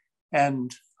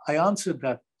 And I answered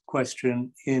that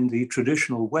question in the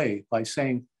traditional way by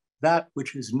saying that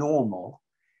which is normal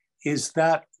is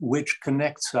that which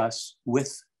connects us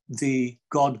with the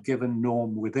God-given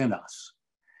norm within us.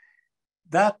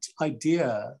 That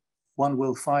idea one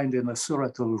will find in the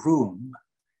Surat al-Rum,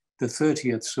 the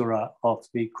 30th surah of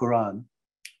the Quran,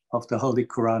 of the Holy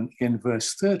Quran, in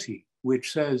verse 30,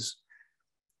 which says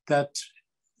that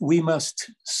we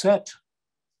must set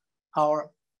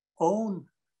our own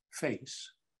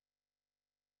face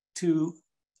to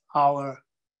our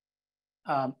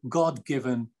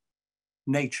God-given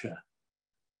nature,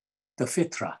 the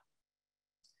fitra.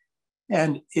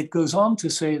 And it goes on to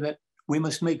say that we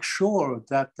must make sure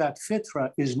that that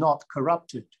fitra is not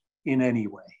corrupted in any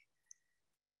way.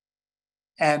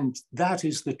 And that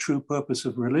is the true purpose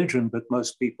of religion, but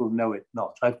most people know it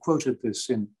not. I've quoted this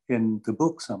in the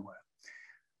book somewhere.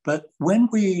 But when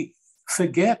we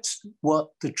forget what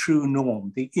the true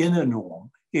norm, the inner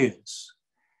norm is,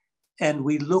 and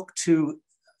we look to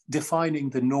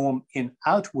defining the norm in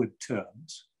outward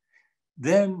terms,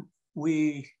 then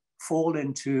we fall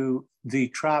into the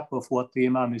trap of what the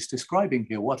Imam is describing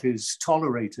here. What is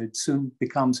tolerated soon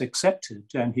becomes accepted.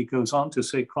 And he goes on to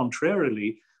say,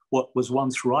 contrarily, what was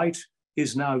once right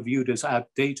is now viewed as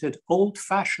outdated,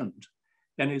 old-fashioned,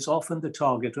 and is often the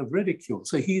target of ridicule.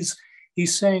 So he's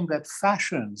He's saying that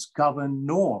fashions govern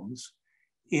norms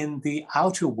in the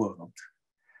outer world,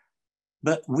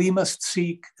 but we must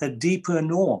seek a deeper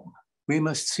norm. We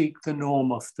must seek the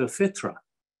norm of the fitra.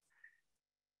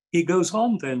 He goes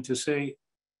on then to say,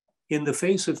 in the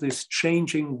face of this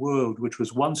changing world, which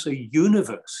was once a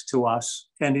universe to us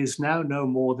and is now no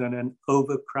more than an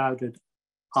overcrowded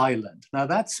island. Now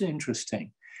that's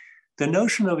interesting. The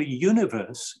notion of a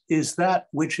universe is that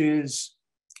which is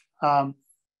a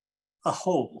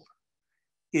whole.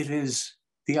 It is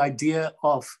the idea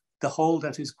of the whole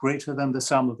that is greater than the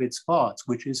sum of its parts,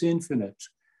 which is infinite.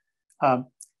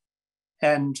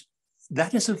 And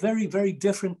that is a very, very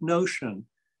different notion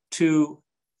to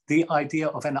the idea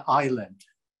of an island,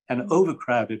 an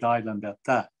overcrowded island at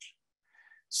that.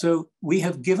 So we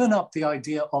have given up the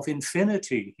idea of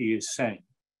infinity, he is saying,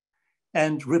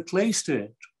 and replaced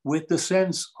it with the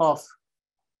sense of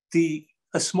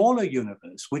a smaller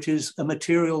universe, which is a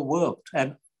material world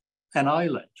and an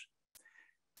island.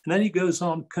 And then he goes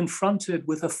on, confronted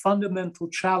with a fundamental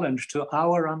challenge to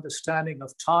our understanding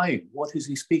of time. What is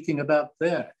he speaking about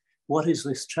there? What is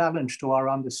this challenge to our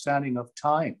understanding of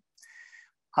time?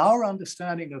 Our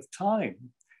understanding of time,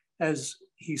 as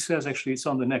he says, actually it's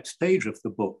on the next page of the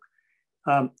book,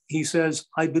 he says,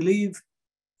 I believe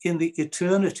in the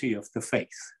eternity of the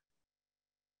faith.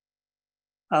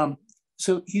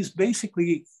 So he's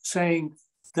basically saying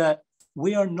that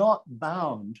we are not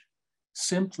bound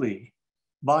simply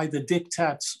by the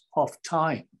diktats of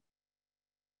time.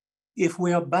 If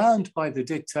we are bound by the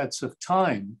diktats of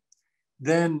time,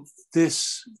 then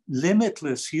this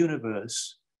limitless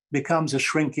universe becomes a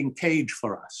shrinking cage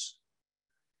for us.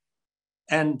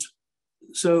 And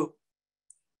so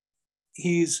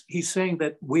he's saying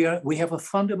that we have a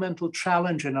fundamental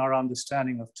challenge in our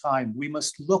understanding of time. We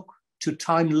must look to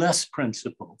timeless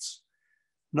principles,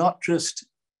 not just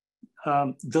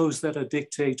those that are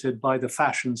dictated by the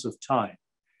fashions of time.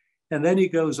 And then he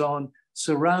goes on,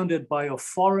 surrounded by a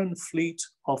foreign fleet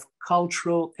of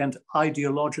cultural and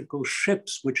ideological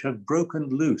ships which have broken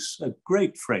loose, a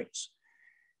great phrase.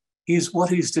 What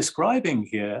he's describing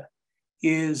here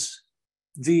is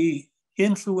the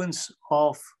influence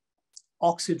of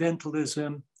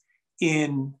Occidentalism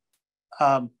in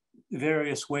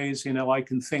various ways. I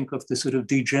can think of the sort of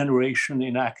degeneration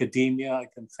in academia. I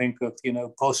can think of,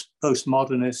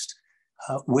 postmodernist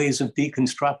ways of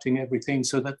deconstructing everything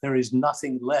so that there is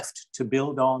nothing left to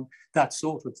build on, that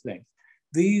sort of thing.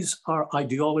 These are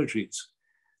ideologies.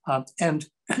 And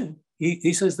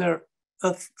he says they're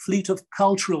a fleet of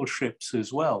cultural ships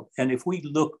as well. And if we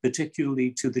look particularly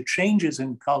to the changes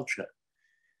in culture,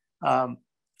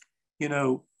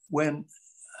 when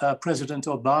President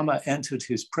Obama entered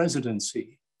his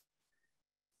presidency,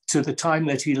 to the time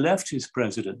that he left his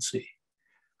presidency,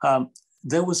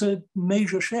 there was a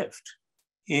major shift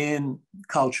in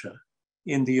culture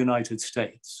in the United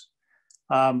States.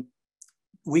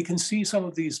 We can see some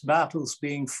of these battles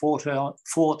being fought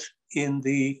in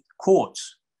the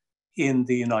courts in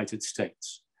the United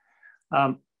States.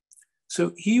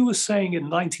 So he was saying in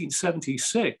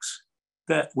 1976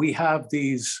 that we have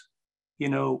these,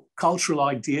 cultural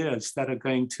ideas that are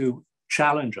going to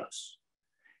challenge us.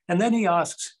 And then he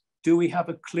asks, do we have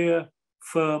a clear,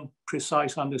 firm,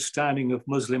 precise understanding of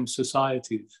Muslim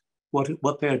societies,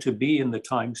 what they're to be in the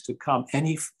times to come? And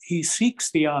he seeks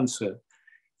the answer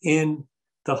in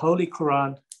the Holy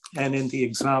Quran and in the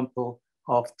example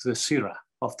of the Sirah,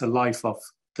 of the life of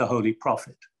the Holy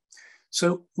Prophet.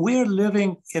 So we're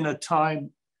living in a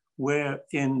time where,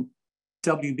 in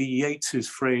W.B. Yeats's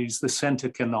phrase, the center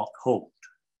cannot hold,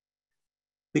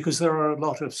 because there are a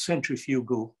lot of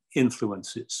centrifugal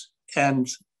influences. And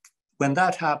when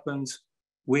that happens,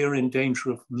 we're in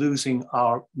danger of losing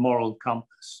our moral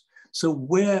compass. So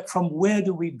from where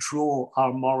do we draw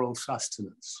our moral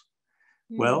sustenance?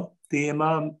 Well, the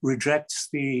Imam rejects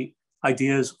the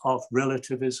ideas of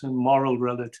relativism, moral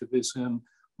relativism,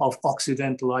 of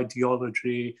Occidental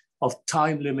ideology, of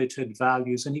time-limited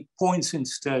values, and he points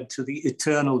instead to the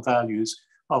eternal values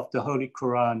of the Holy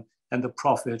Quran and the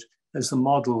Prophet as the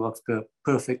model of the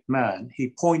perfect man.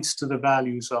 He points to the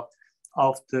values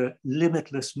of the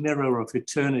limitless mirror of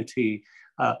eternity,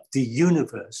 the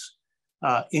universe,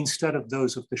 instead of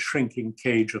those of the shrinking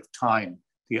cage of time,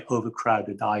 the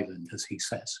overcrowded island, as he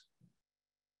says.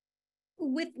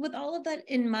 With all of that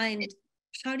in mind,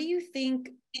 how do you think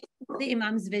the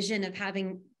Imam's vision of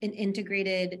having an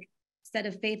integrated set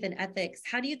of faith and ethics,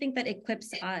 how do you think that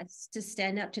equips us to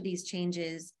stand up to these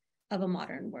changes of a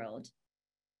modern world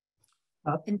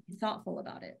and be thoughtful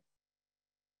about it?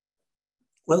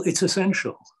 Well, it's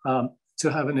essential.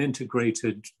 to have an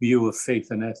integrated view of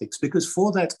faith and ethics, because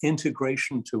for that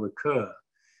integration to occur,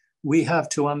 we have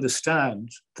to understand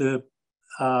the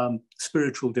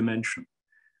spiritual dimension.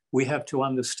 We have to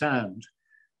understand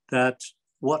that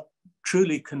what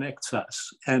truly connects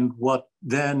us and what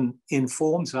then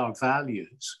informs our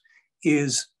values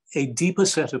is a deeper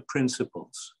set of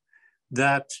principles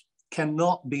that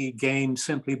cannot be gained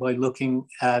simply by looking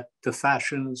at the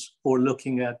fashions or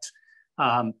looking at,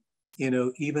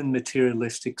 even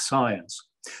materialistic science.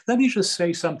 Let me just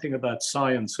say something about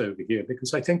science over here,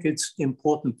 because I think it's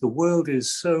important. The world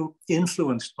is so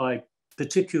influenced by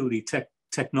particularly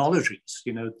technologies.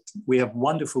 We have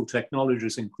wonderful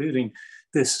technologies, including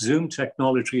this Zoom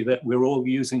technology that we're all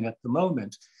using at the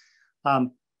moment.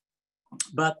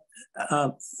 But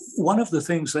one of the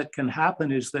things that can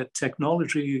happen is that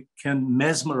technology can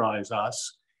mesmerize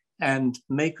us and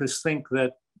make us think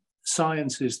that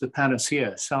science is the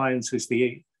panacea, science is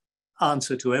the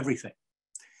answer to everything.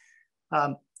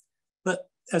 But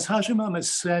as Haj Imam has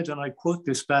said, and I quote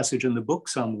this passage in the book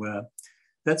somewhere,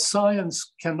 that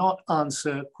science cannot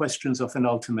answer questions of an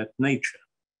ultimate nature.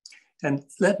 And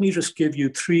let me just give you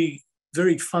three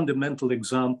very fundamental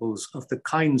examples of the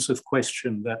kinds of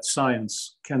question that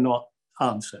science cannot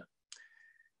answer.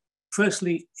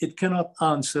 Firstly, it cannot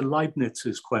answer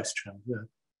Leibniz's question, the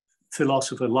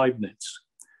philosopher Leibniz.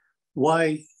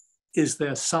 Why is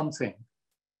there something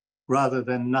rather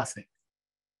than nothing?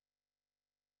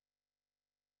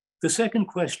 The second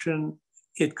question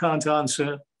it can't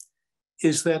answer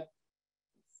is that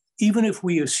even if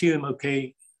we assume,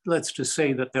 okay, let's just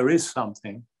say that there is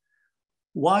something,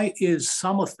 why is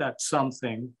some of that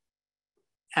something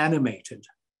animated?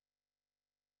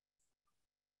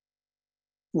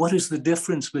 What is the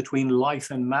difference between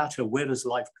life and matter? Where does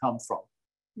life come from?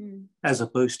 As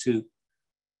opposed to,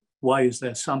 why is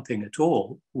there something at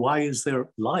all? Why is there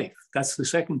life? That's the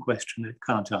second question it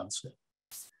can't answer.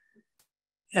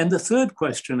 And the third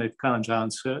question it can't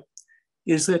answer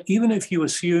is that even if you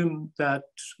assume that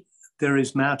there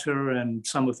is matter and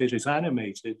some of it is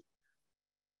animated,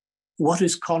 what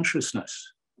is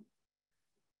consciousness?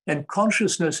 And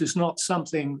consciousness is not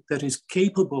something that is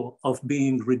capable of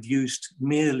being reduced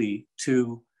merely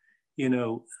to,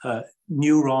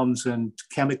 neurons and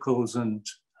chemicals and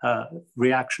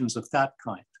reactions of that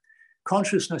kind.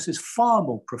 Consciousness is far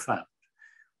more profound.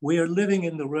 We are living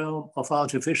in the realm of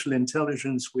artificial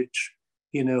intelligence, which,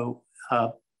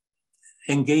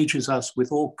 engages us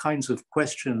with all kinds of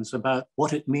questions about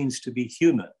what it means to be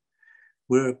human.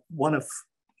 We're one of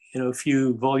a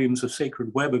few volumes of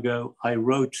Sacred Web ago, I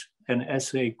wrote an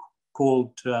essay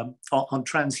called on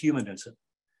transhumanism.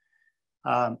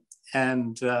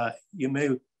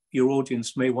 Your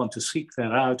audience may want to seek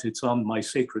that out. It's on my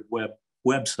Sacred Web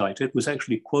website. It was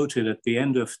actually quoted at the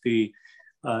end of the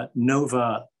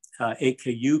NOVA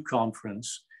AKU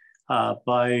conference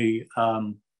by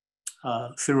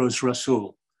Firoz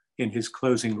Rasool in his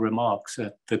closing remarks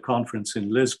at the conference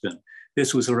in Lisbon.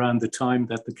 This was around the time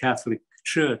that the Catholic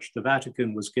Church, the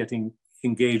Vatican, was getting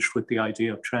engaged with the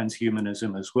idea of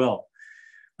transhumanism as well.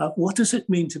 What does it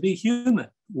mean to be human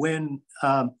when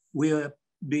we're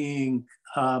being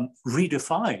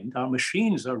redefined? Our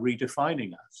machines are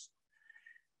redefining us.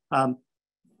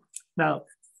 Now,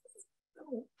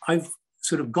 I've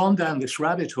sort of gone down this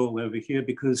rabbit hole over here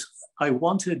because I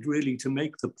wanted really to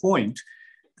make the point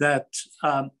that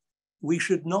we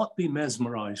should not be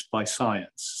mesmerized by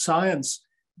science. Science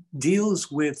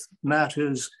deals with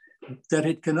matters that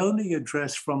it can only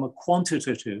address from a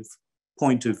quantitative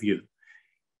point of view.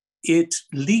 It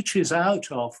leaches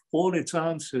out of all its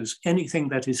answers anything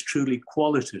that is truly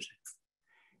qualitative.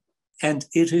 And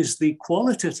it is the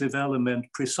qualitative element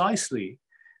precisely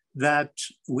that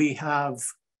we have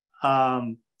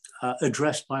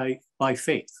addressed by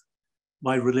faith,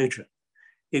 by religion.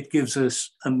 It gives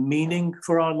us a meaning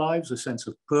for our lives, a sense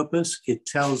of purpose. It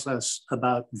tells us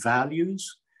about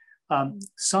values.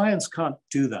 Science can't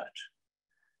do that.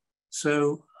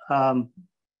 So,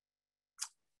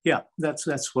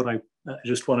 that's what I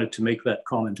just wanted to make that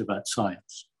comment about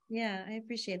science. Yeah, I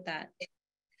appreciate that.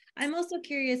 I'm also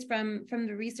curious from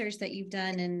the research that you've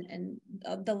done and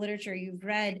the literature you've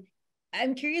read,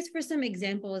 I'm curious for some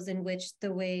examples in which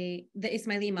the way the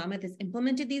Ismaili Imamat has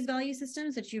implemented these value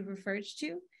systems that you've referred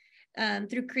to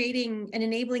through creating and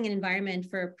enabling an environment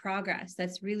for progress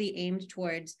that's really aimed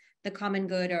towards the common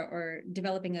good or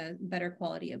developing a better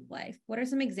quality of life. What are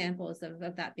some examples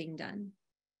of that being done?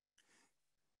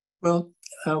 Well,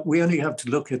 we only have to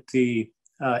look at the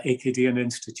AKDN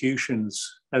institutions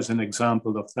as an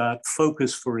example of that.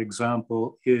 Focus, for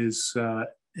example, is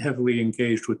heavily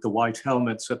engaged with the white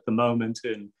helmets at the moment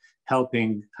in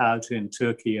helping out in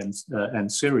Turkey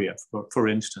and Syria, for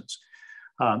instance.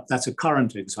 That's a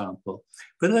current example.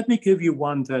 But let me give you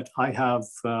one that I have,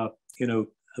 a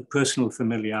personal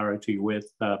familiarity with.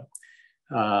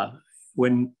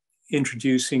 When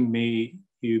introducing me,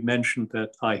 you mentioned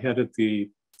that I headed the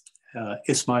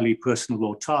Ismaili Personal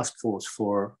Law Task Force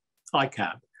for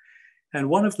ICAB. And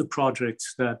one of the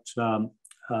projects that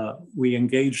we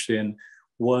engaged in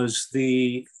was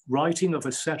the writing of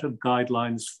a set of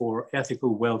guidelines for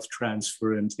ethical wealth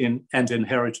transfer and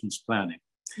inheritance planning.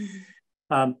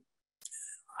 Mm-hmm.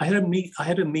 I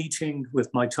had a meeting with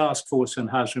my task force in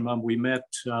Hazarmam. We met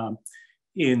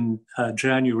in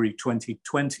January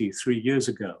 2020, 3 years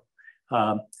ago,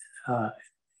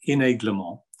 in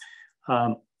Aiglemont,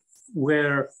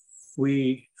 where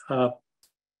we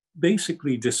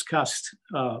basically discussed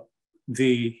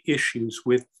the issues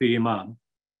with the Imam.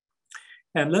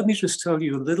 And let me just tell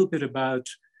you a little bit about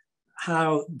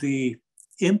how the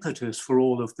impetus for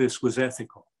all of this was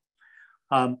ethical.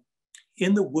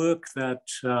 In the work that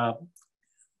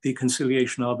the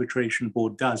Conciliation Arbitration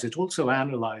Board does, it also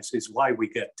analyzes why we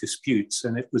get disputes.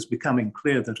 And it was becoming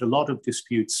clear that a lot of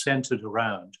disputes centered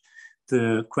around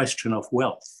the question of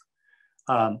wealth.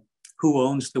 Who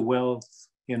owns the wealth?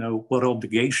 What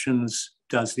obligations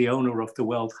does the owner of the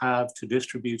wealth have to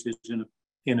distribute it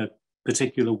in a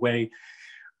particular way?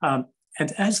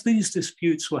 And as these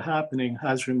disputes were happening,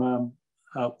 Hazarmam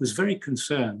was very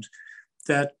concerned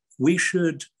that we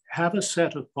should have a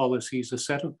set of policies, a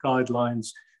set of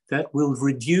guidelines that will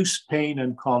reduce pain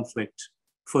and conflict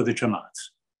for the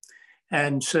Jamats.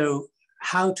 And so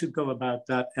how to go about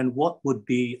that and what would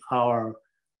be our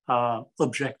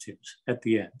objectives at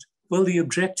the end? Well, the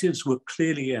objectives were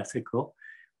clearly ethical: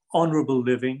 honorable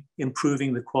living,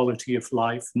 improving the quality of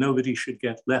life, nobody should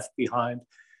get left behind,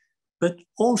 but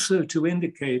also to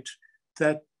indicate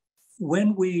that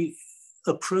when we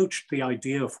approach the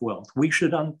idea of wealth, we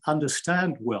should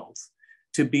understand wealth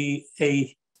to be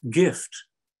a gift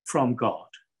from God,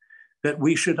 that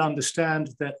we should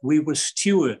understand that we were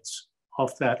stewards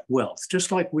of that wealth.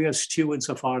 Just like we are stewards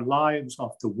of our lives,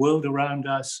 of the world around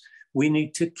us, we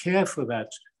need to care for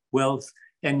that wealth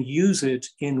and use it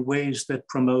in ways that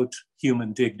promote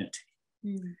human dignity.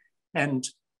 Mm.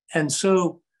 And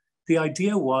so the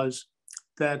idea was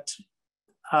that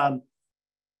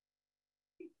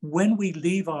when we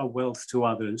leave our wealth to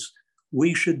others,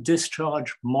 we should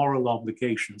discharge moral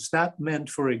obligations. That meant,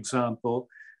 for example,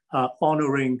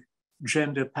 honoring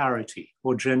gender parity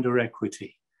or gender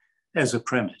equity as a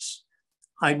premise.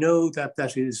 I know that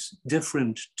that is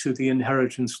different to the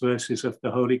inheritance verses of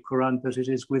the Holy Quran, but it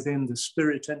is within the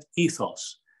spirit and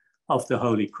ethos of the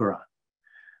Holy Quran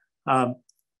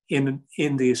in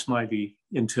the Ismaili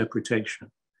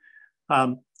interpretation.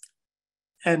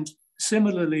 And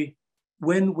similarly,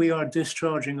 when we are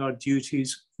discharging our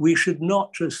duties, we should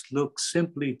not just look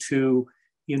simply to,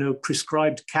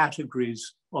 prescribed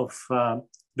categories of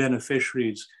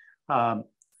beneficiaries, our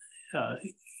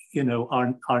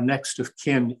next of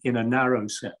kin in a narrow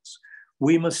sense.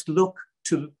 We must look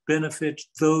to benefit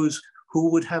those who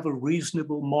would have a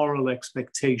reasonable moral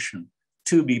expectation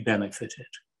to be benefited.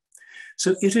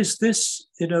 So it is this,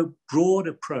 broad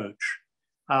approach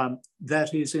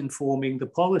that is informing the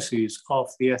policies of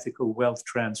the ethical wealth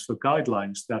transfer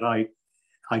guidelines that I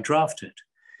drafted.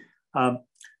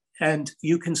 And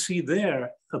you can see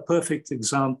there a perfect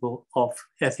example of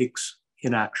ethics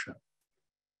in action.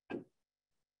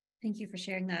 Thank you for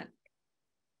sharing that.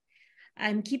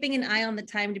 I'm keeping an eye on the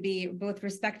time to be both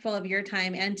respectful of your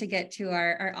time and to get to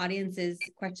our audience's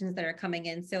questions that are coming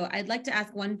in. So I'd like to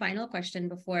ask one final question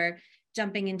before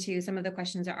jumping into some of the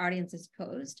questions our audience has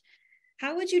posed.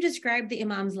 How would you describe the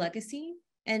Imam's legacy,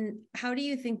 and how do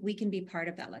you think we can be part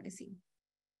of that legacy?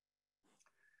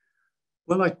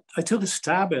 Well, I took a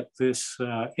stab at this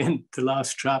in the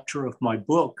last chapter of my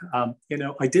book.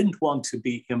 I didn't want to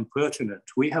be impertinent.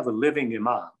 We have a living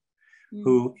Imam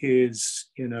who is,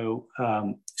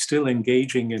 still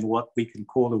engaging in what we can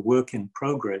call a work in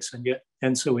progress.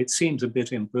 And so it seems a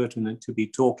bit impertinent to be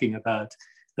talking about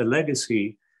the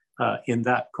legacy in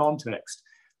that context.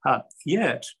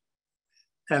 Yet,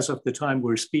 as of the time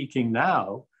we're speaking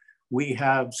now, we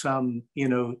have some,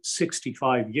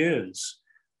 65 years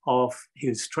of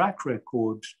his track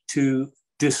record to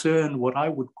discern what I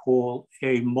would call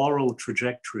a moral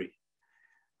trajectory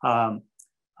and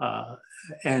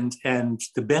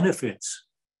the benefits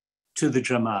to the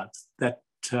Jamaat that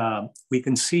we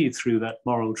can see through that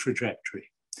moral trajectory.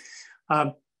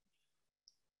 I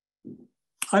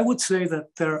would say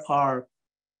that there are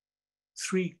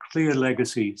three clear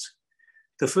legacies.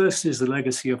 The first is the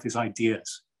legacy of his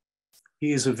ideas.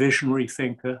 He is a visionary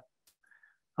thinker.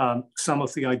 some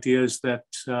of the ideas that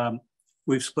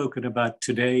we've spoken about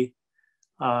today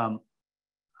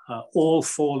all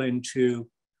fall into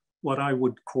what I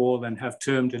would call and have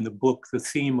termed in the book the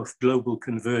theme of global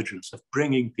convergence, of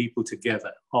bringing people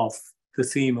together, of the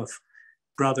theme of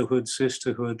brotherhood,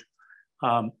 sisterhood,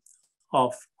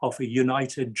 of a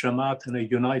united Jamaat and a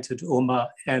united Ummah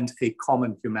and a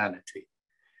common humanity.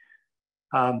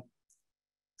 The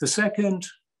second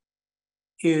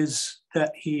is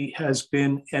that he has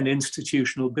been an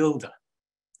institutional builder.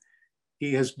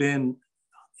 He has been,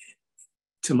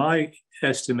 to my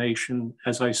estimation,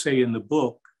 as I say in the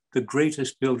book, the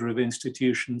greatest builder of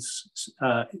institutions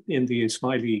in the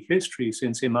Ismaili history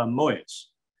since Imam Moyes.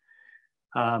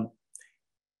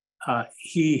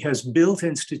 He has built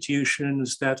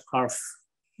institutions that are,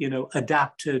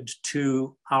 adapted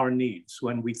to our needs.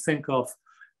 When we think of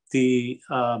the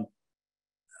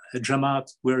Jamaat,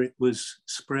 where it was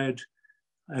spread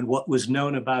and what was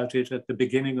known about it at the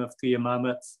beginning of the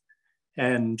Imamat,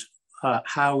 and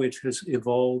how it has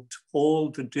evolved,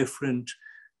 all the different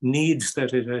needs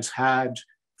that it has had,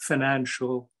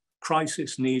 financial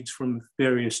crisis needs from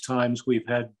various times. We've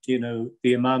had, the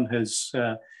Imam has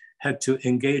had to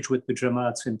engage with the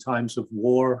Jamaats in times of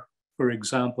war, for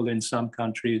example, in some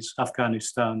countries,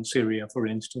 Afghanistan, Syria, for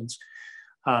instance.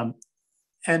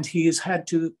 And he has had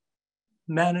to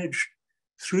manage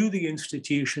through the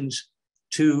institutions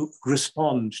to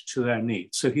respond to their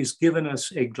needs. So he's given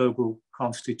us a global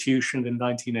constitution in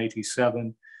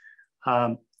 1987.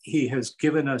 He has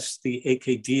given us the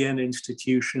AKDN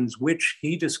institutions, which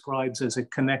he describes as a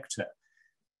connector,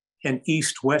 an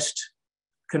East-West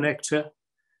connector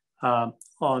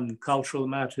on cultural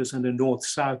matters, and a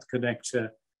North-South connector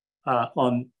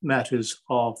on matters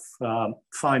of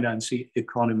finance,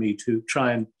 economy, to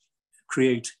try and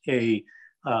create a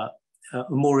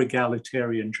more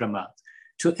egalitarian Jamaat,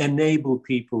 to enable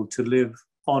people to live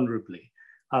honorably,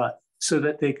 so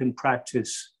that they can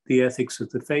practice the ethics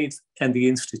of the faith, and the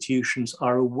institutions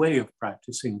are a way of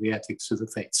practicing the ethics of the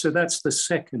faith. So that's the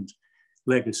second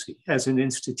legacy as an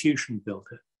institution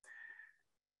builder.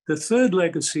 The third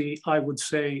legacy, I would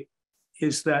say,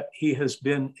 is that he has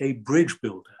been a bridge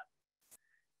builder.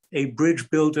 A bridge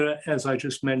builder, as I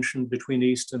just mentioned, between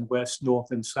East and West, North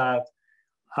and South.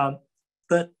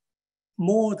 But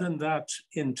more than that,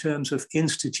 in terms of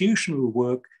institutional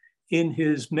work, in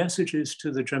his messages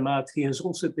to the Jamaat, he has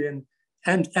also been,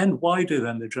 and wider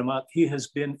than the Jamaat, he has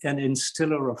been an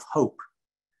instiller of hope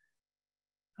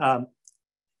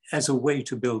as a way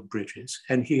to build bridges.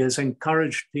 And he has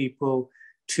encouraged people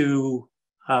to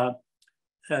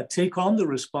take on the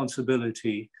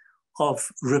responsibility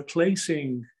of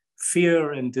replacing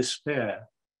fear and despair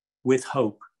with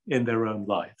hope in their own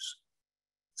lives.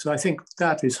 So I think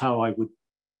that is how I would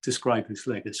describe his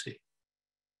legacy.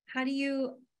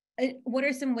 What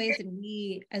are some ways that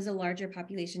we as a larger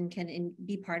population can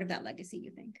be part of that legacy, you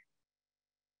think?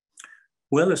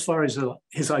 Well, as far as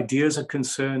his ideas are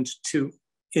concerned, to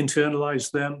internalize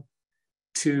them,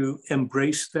 to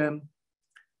embrace them,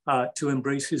 to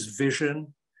embrace his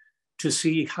vision, to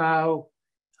see how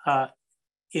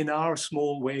in our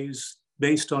small ways,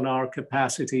 based on our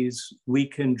capacities, we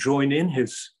can join in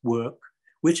his work,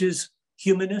 which is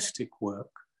humanistic work,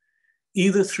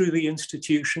 either through the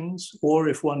institutions, or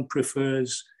if one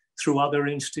prefers, through other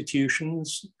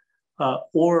institutions,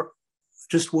 or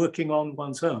just working on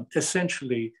one's own,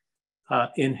 essentially,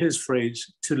 in his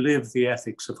phrase, to live the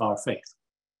ethics of our faith.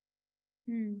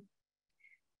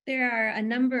 There are a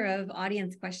number of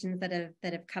audience questions that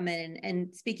have come in,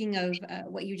 and speaking of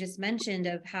what you just mentioned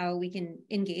of how we can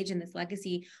engage in this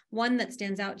legacy, one that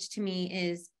stands out to me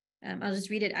is, I'll just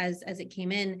read it as it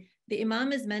came in. The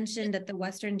Imam has mentioned that the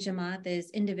Western Jamaat is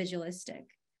individualistic.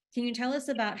 Can you tell us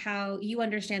about how you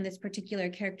understand this particular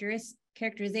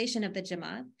characterization of the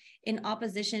Jamaat in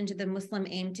opposition to the Muslim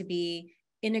aim to be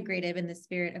integrative in the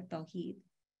spirit of Tawheed?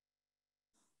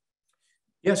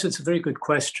 Yes, it's a very good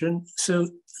question. So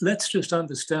let's just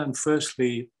understand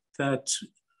firstly that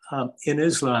in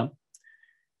Islam,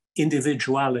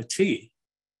 individuality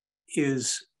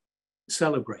is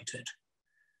celebrated.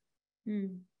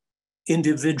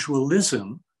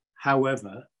 Individualism,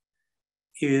 however,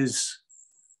 is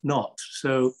not.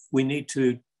 So we need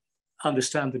to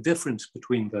understand the difference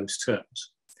between those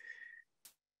terms.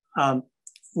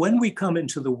 When we come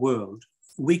into the world,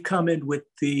 we come in with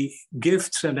the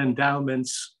gifts and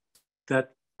endowments that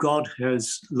God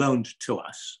has loaned to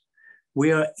us.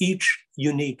 We are each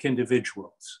unique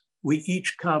individuals. We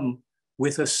each come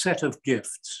with a set of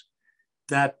gifts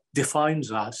that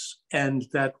defines us and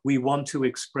that we want to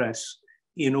express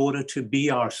in order to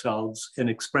be ourselves and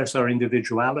express our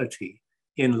individuality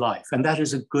in life. And that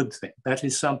is a good thing. That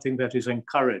is something that is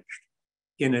encouraged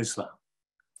in Islam.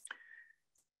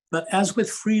 But as with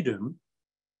freedom,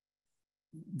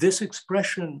 this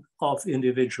expression of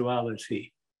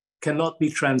individuality cannot be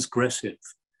transgressive.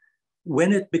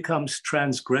 When it becomes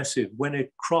transgressive, when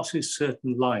it crosses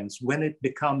certain lines, when it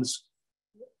becomes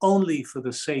only for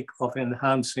the sake of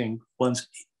enhancing one's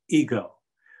ego,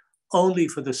 only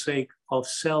for the sake of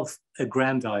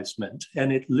self-aggrandizement,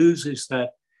 and it loses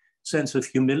that sense of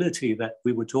humility that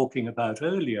we were talking about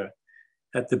earlier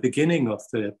at the beginning of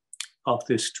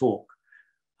this talk,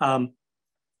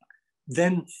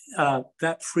 then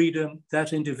that freedom,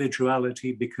 that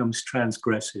individuality becomes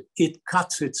transgressive. It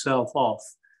cuts itself off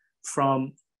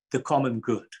from the common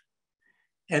good.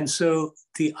 And so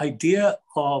the idea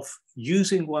of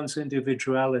using one's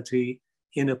individuality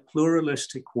in a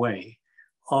pluralistic way,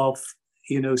 of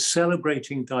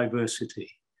celebrating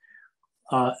diversity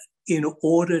in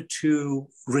order to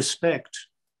respect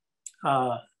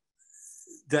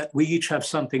that we each have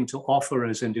something to offer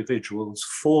as individuals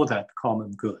for that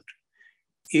common good,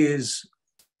 is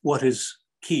what is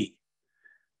key.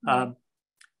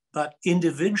 But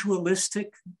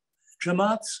individualistic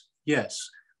Jamats, yes.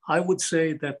 I would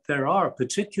say that there are,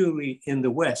 particularly in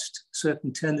the West,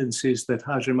 certain tendencies that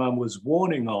Haj Imam was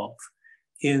warning of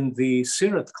in the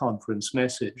Sirat conference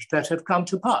message that have come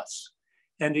to pass.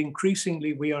 And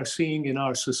increasingly, we are seeing in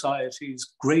our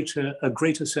societies a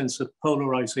greater sense of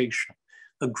polarization,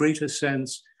 a greater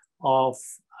sense of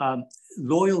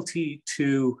loyalty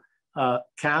to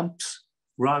camps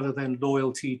rather than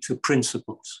loyalty to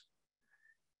principles.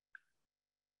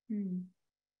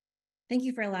 Thank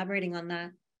you for elaborating on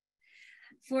that.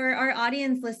 For our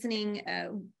audience listening,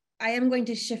 I am going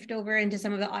to shift over into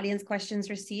some of the audience questions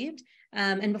received.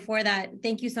 And before that,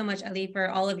 thank you so much, Ali, for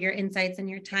all of your insights and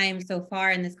your time so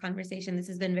far in this conversation. This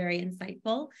has been very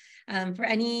insightful. For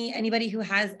anybody who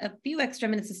has a few extra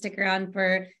minutes to stick around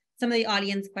for some of the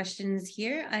audience questions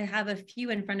here, I have a few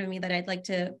in front of me that I'd like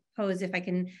to pose if I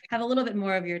can have a little bit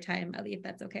more of your time, Ali, if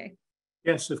that's okay.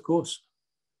 Yes, of course.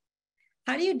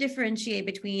 How do you differentiate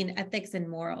between ethics and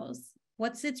morals?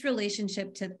 What's its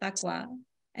relationship to taqwa?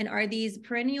 And are these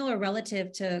perennial or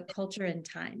relative to culture and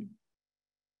time?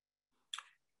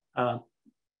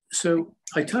 So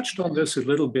I touched on this a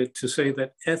little bit to say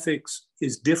that ethics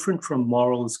is different from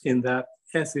morals in that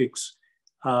ethics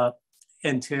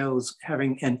entails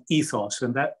having an ethos,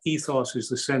 and that ethos is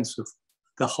the sense of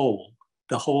the whole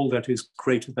that is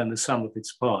greater than the sum of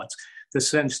its parts, the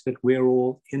sense that we're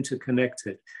all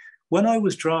interconnected. When I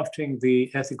was drafting the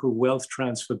ethical wealth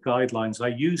transfer guidelines, I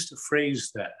used a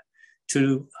phrase there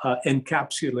to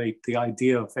encapsulate the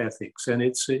idea of ethics. And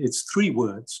it's 3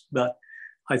 words, but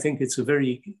I think it's a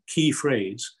very key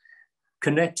phrase: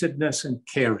 connectedness and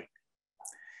caring.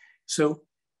 So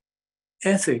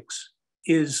ethics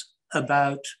is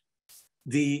about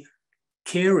the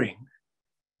caring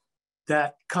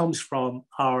that comes from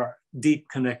our deep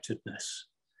connectedness.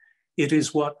 It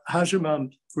is what Haj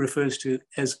Imam refers to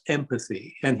as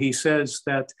empathy. And he says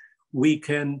that we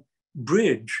can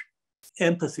bridge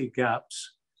empathy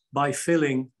gaps by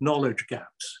filling knowledge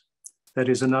gaps. That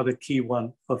is another key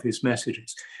one of his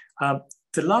messages.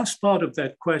 The last part of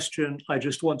that question, I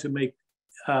just want to make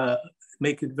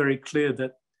it very clear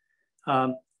that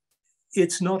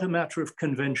it's not a matter of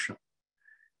convention.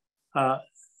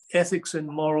 Ethics and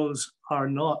morals are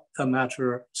not a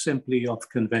matter simply of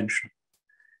convention.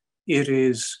 It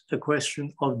is a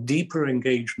question of deeper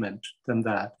engagement than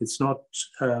that. It's not,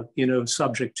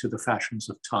 subject to the fashions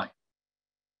of time.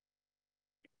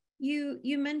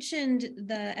 You mentioned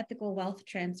the ethical wealth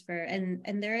transfer,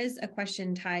 and there is a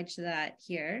question tied to that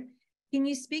here. Can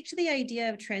you speak to the idea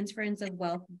of transference of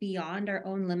wealth beyond our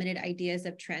own limited ideas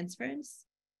of transference?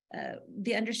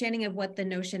 The understanding of what the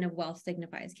notion of wealth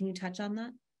signifies. Can you touch on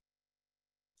that?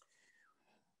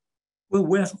 Well,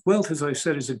 wealth, as I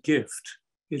said, is a gift.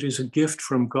 It is a gift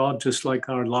from God, just like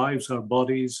our lives, our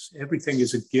bodies, everything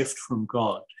is a gift from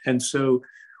God. And so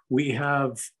we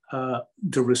have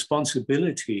the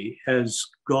responsibility as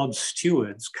God's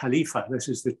stewards, Khalifa, this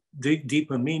is the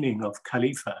deeper meaning of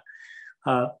Khalifa.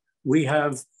 We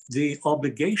have the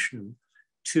obligation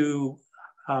to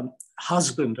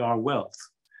husband our wealth.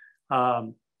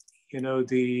 The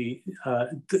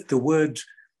word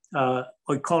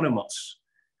oikonomos,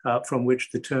 from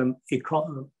which the term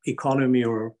economy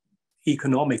or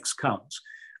economics comes,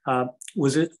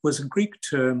 was a Greek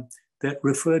term that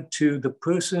referred to the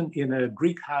person in a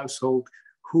Greek household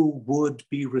who would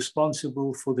be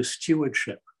responsible for the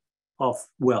stewardship of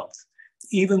wealth.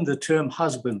 Even the term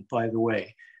husband, by the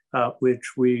way,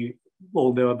 which we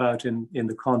all know about in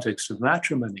the context of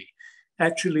matrimony,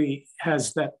 actually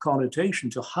has that connotation.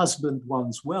 To husband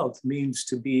one's wealth means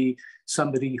to be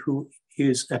somebody who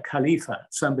is a Khalifa,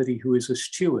 somebody who is a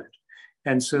steward.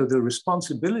 And so the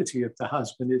responsibility of the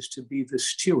husband is to be the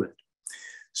steward.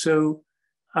 So,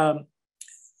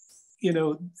 you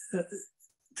know,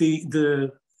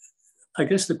 I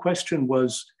guess the question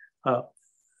was,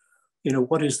 you know,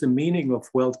 what is the meaning of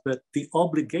wealth? But the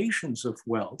obligations of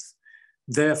wealth,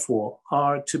 therefore,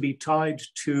 are to be tied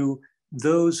to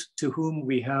those to whom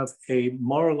we have a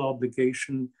moral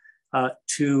obligation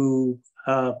to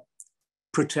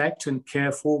protect and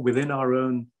care for within our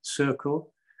own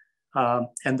circle.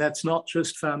 And that's not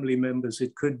just family members.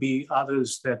 It could be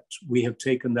others that we have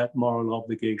taken that moral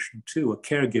obligation to, a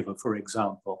caregiver, for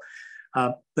example.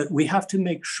 But we have to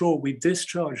make sure we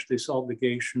discharge this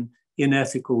obligation in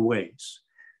ethical ways.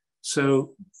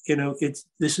 So, you know,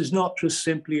 this is not just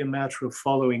simply a matter of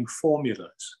following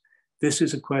formulas. This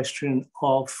is a question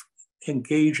of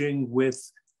engaging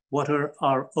with what are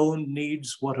our own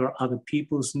needs, what are other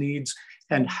people's needs,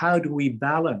 and how do we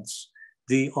balance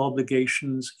the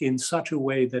obligations in such a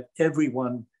way that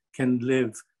everyone can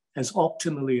live as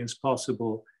optimally as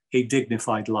possible a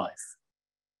dignified life.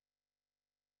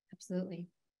 Absolutely.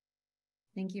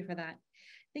 Thank you for that.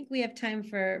 I think we have time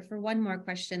for one more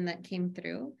question that came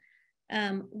through.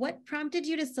 What prompted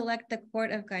you to select the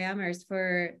Court of Qayyamers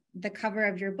for the cover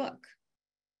of your book?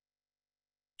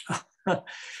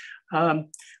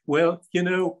 Well, you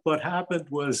know, what happened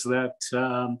was that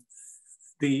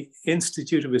the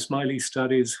Institute of Ismaili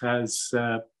Studies has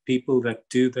people that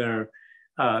do their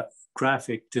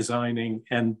graphic designing,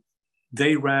 and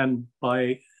they ran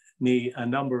by me a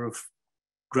number of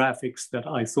graphics that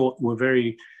I thought were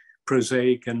very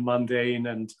prosaic and mundane,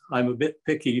 and I'm a bit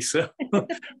picky, so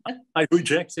I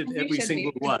rejected every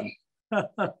single one.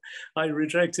 I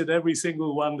rejected every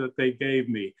single one that they gave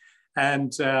me.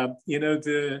 And, you know,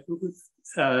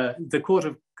 the Court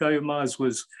of Qayyamers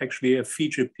was actually a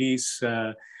feature piece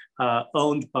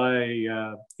owned by,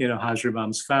 you know, Haj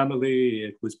Imam's family.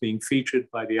 It was being featured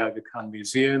by the Aga Khan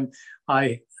Museum.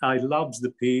 I loved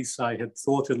the piece. I had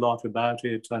thought a lot about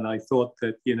it. And I thought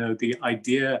that, you know, the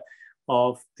idea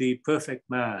of the perfect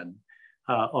man,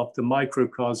 of the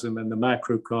microcosm and the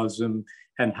macrocosm,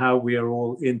 and how we are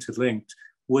all interlinked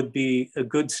would be a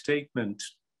good statement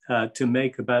to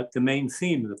make about the main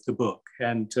theme of the book.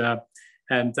 And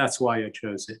that's why I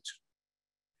chose it.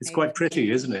 It's quite pretty,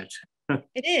 isn't it?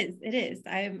 It is, it is.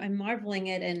 I'm marveling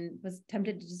it and was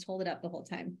tempted to just hold it up the whole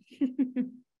time.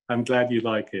 I'm glad you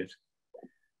like it.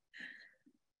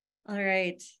 All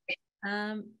right.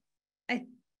 I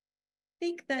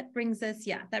think that brings us,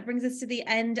 to the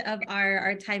end of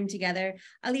our time together.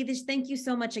 Ali, thank you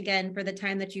so much again for the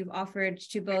time that you've offered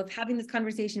to both having this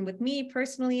conversation with me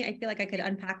personally. I feel like I could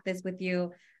unpack this with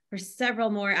you for several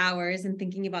more hours and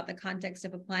thinking about the context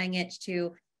of applying it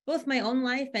to both my own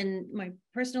life and my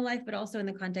personal life, but also in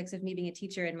the context of me being a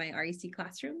teacher in my REC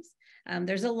classrooms.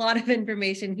 There's a lot of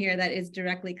information here that is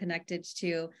directly connected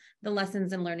to the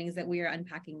lessons and learnings that we are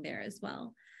unpacking there as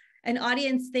well. And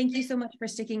audience, thank you so much for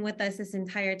sticking with us this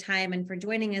entire time and for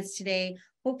joining us today.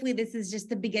 Hopefully this is just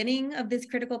the beginning of this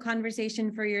critical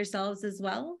conversation for yourselves as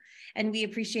well. And we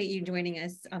appreciate you joining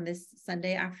us on this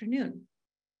Sunday afternoon.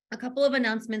 A couple of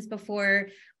announcements before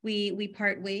we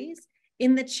part ways.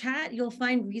 In the chat, you'll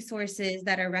find resources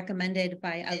that are recommended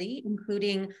by Ali,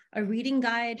 including a reading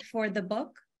guide for the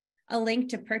book, a link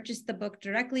to purchase the book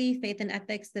directly, Faith and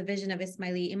Ethics, The Vision of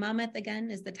Ismaili Imamat,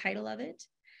 again, is the title of it.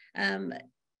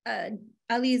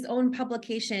 Ali's own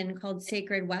publication called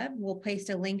Sacred Web. We'll paste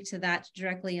a link to that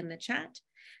directly in the chat,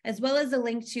 as well as a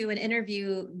link to an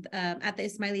interview at the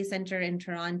Ismaili Center in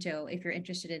Toronto, if you're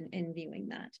interested in viewing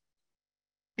that.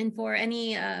 And for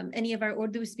any of our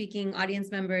Urdu-speaking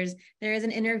audience members, there is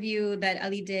an interview that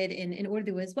Ali did in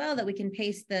Urdu as well that we can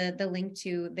paste the link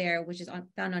to there, which is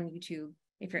found on YouTube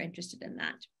if you're interested in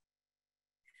that.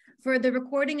 For the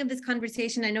recording of this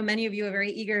conversation, I know many of you are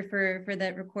very eager for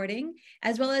that recording,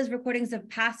 as well as recordings of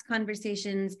past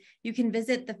conversations. You can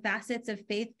visit the Facets of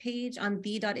Faith page on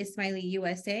the.Ismaili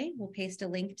USA. We'll paste a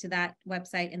link to that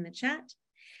website in the chat.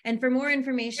 And for more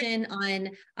information on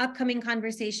upcoming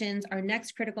conversations, our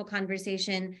next critical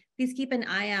conversation, please keep an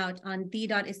eye out on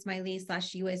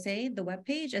the.ismaili/USA, the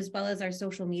webpage, as well as our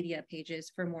social media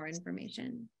pages for more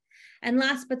information. And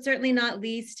last but certainly not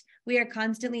least, we are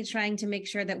constantly trying to make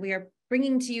sure that we are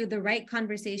bringing to you the right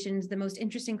conversations, the most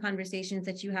interesting conversations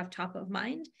that you have top of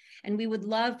mind. And we would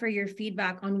love for your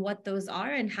feedback on what those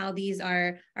are and how these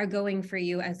are going for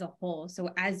you as a whole.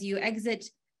 So as you exit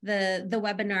the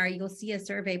webinar, you'll see a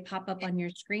survey pop up on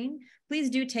your screen. Please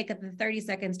do take up the 30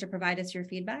 seconds to provide us your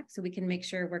feedback so we can make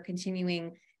sure we're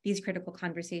continuing these critical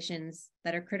conversations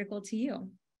that are critical to you.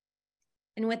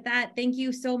 And with that, thank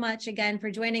you so much again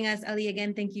for joining us. Ali,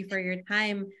 again, thank you for your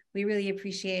time. We really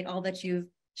appreciate all that you've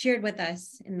shared with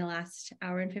us in the last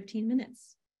hour and 15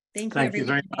 minutes. Thank you, everyone. Thank you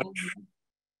very much.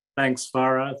 Thanks,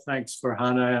 Farah. Thanks,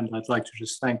 Farhana. And I'd like to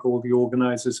just thank all the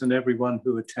organizers and everyone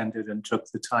who attended and took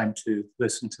the time to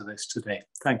listen to this today.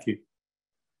 Thank you.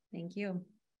 Thank you.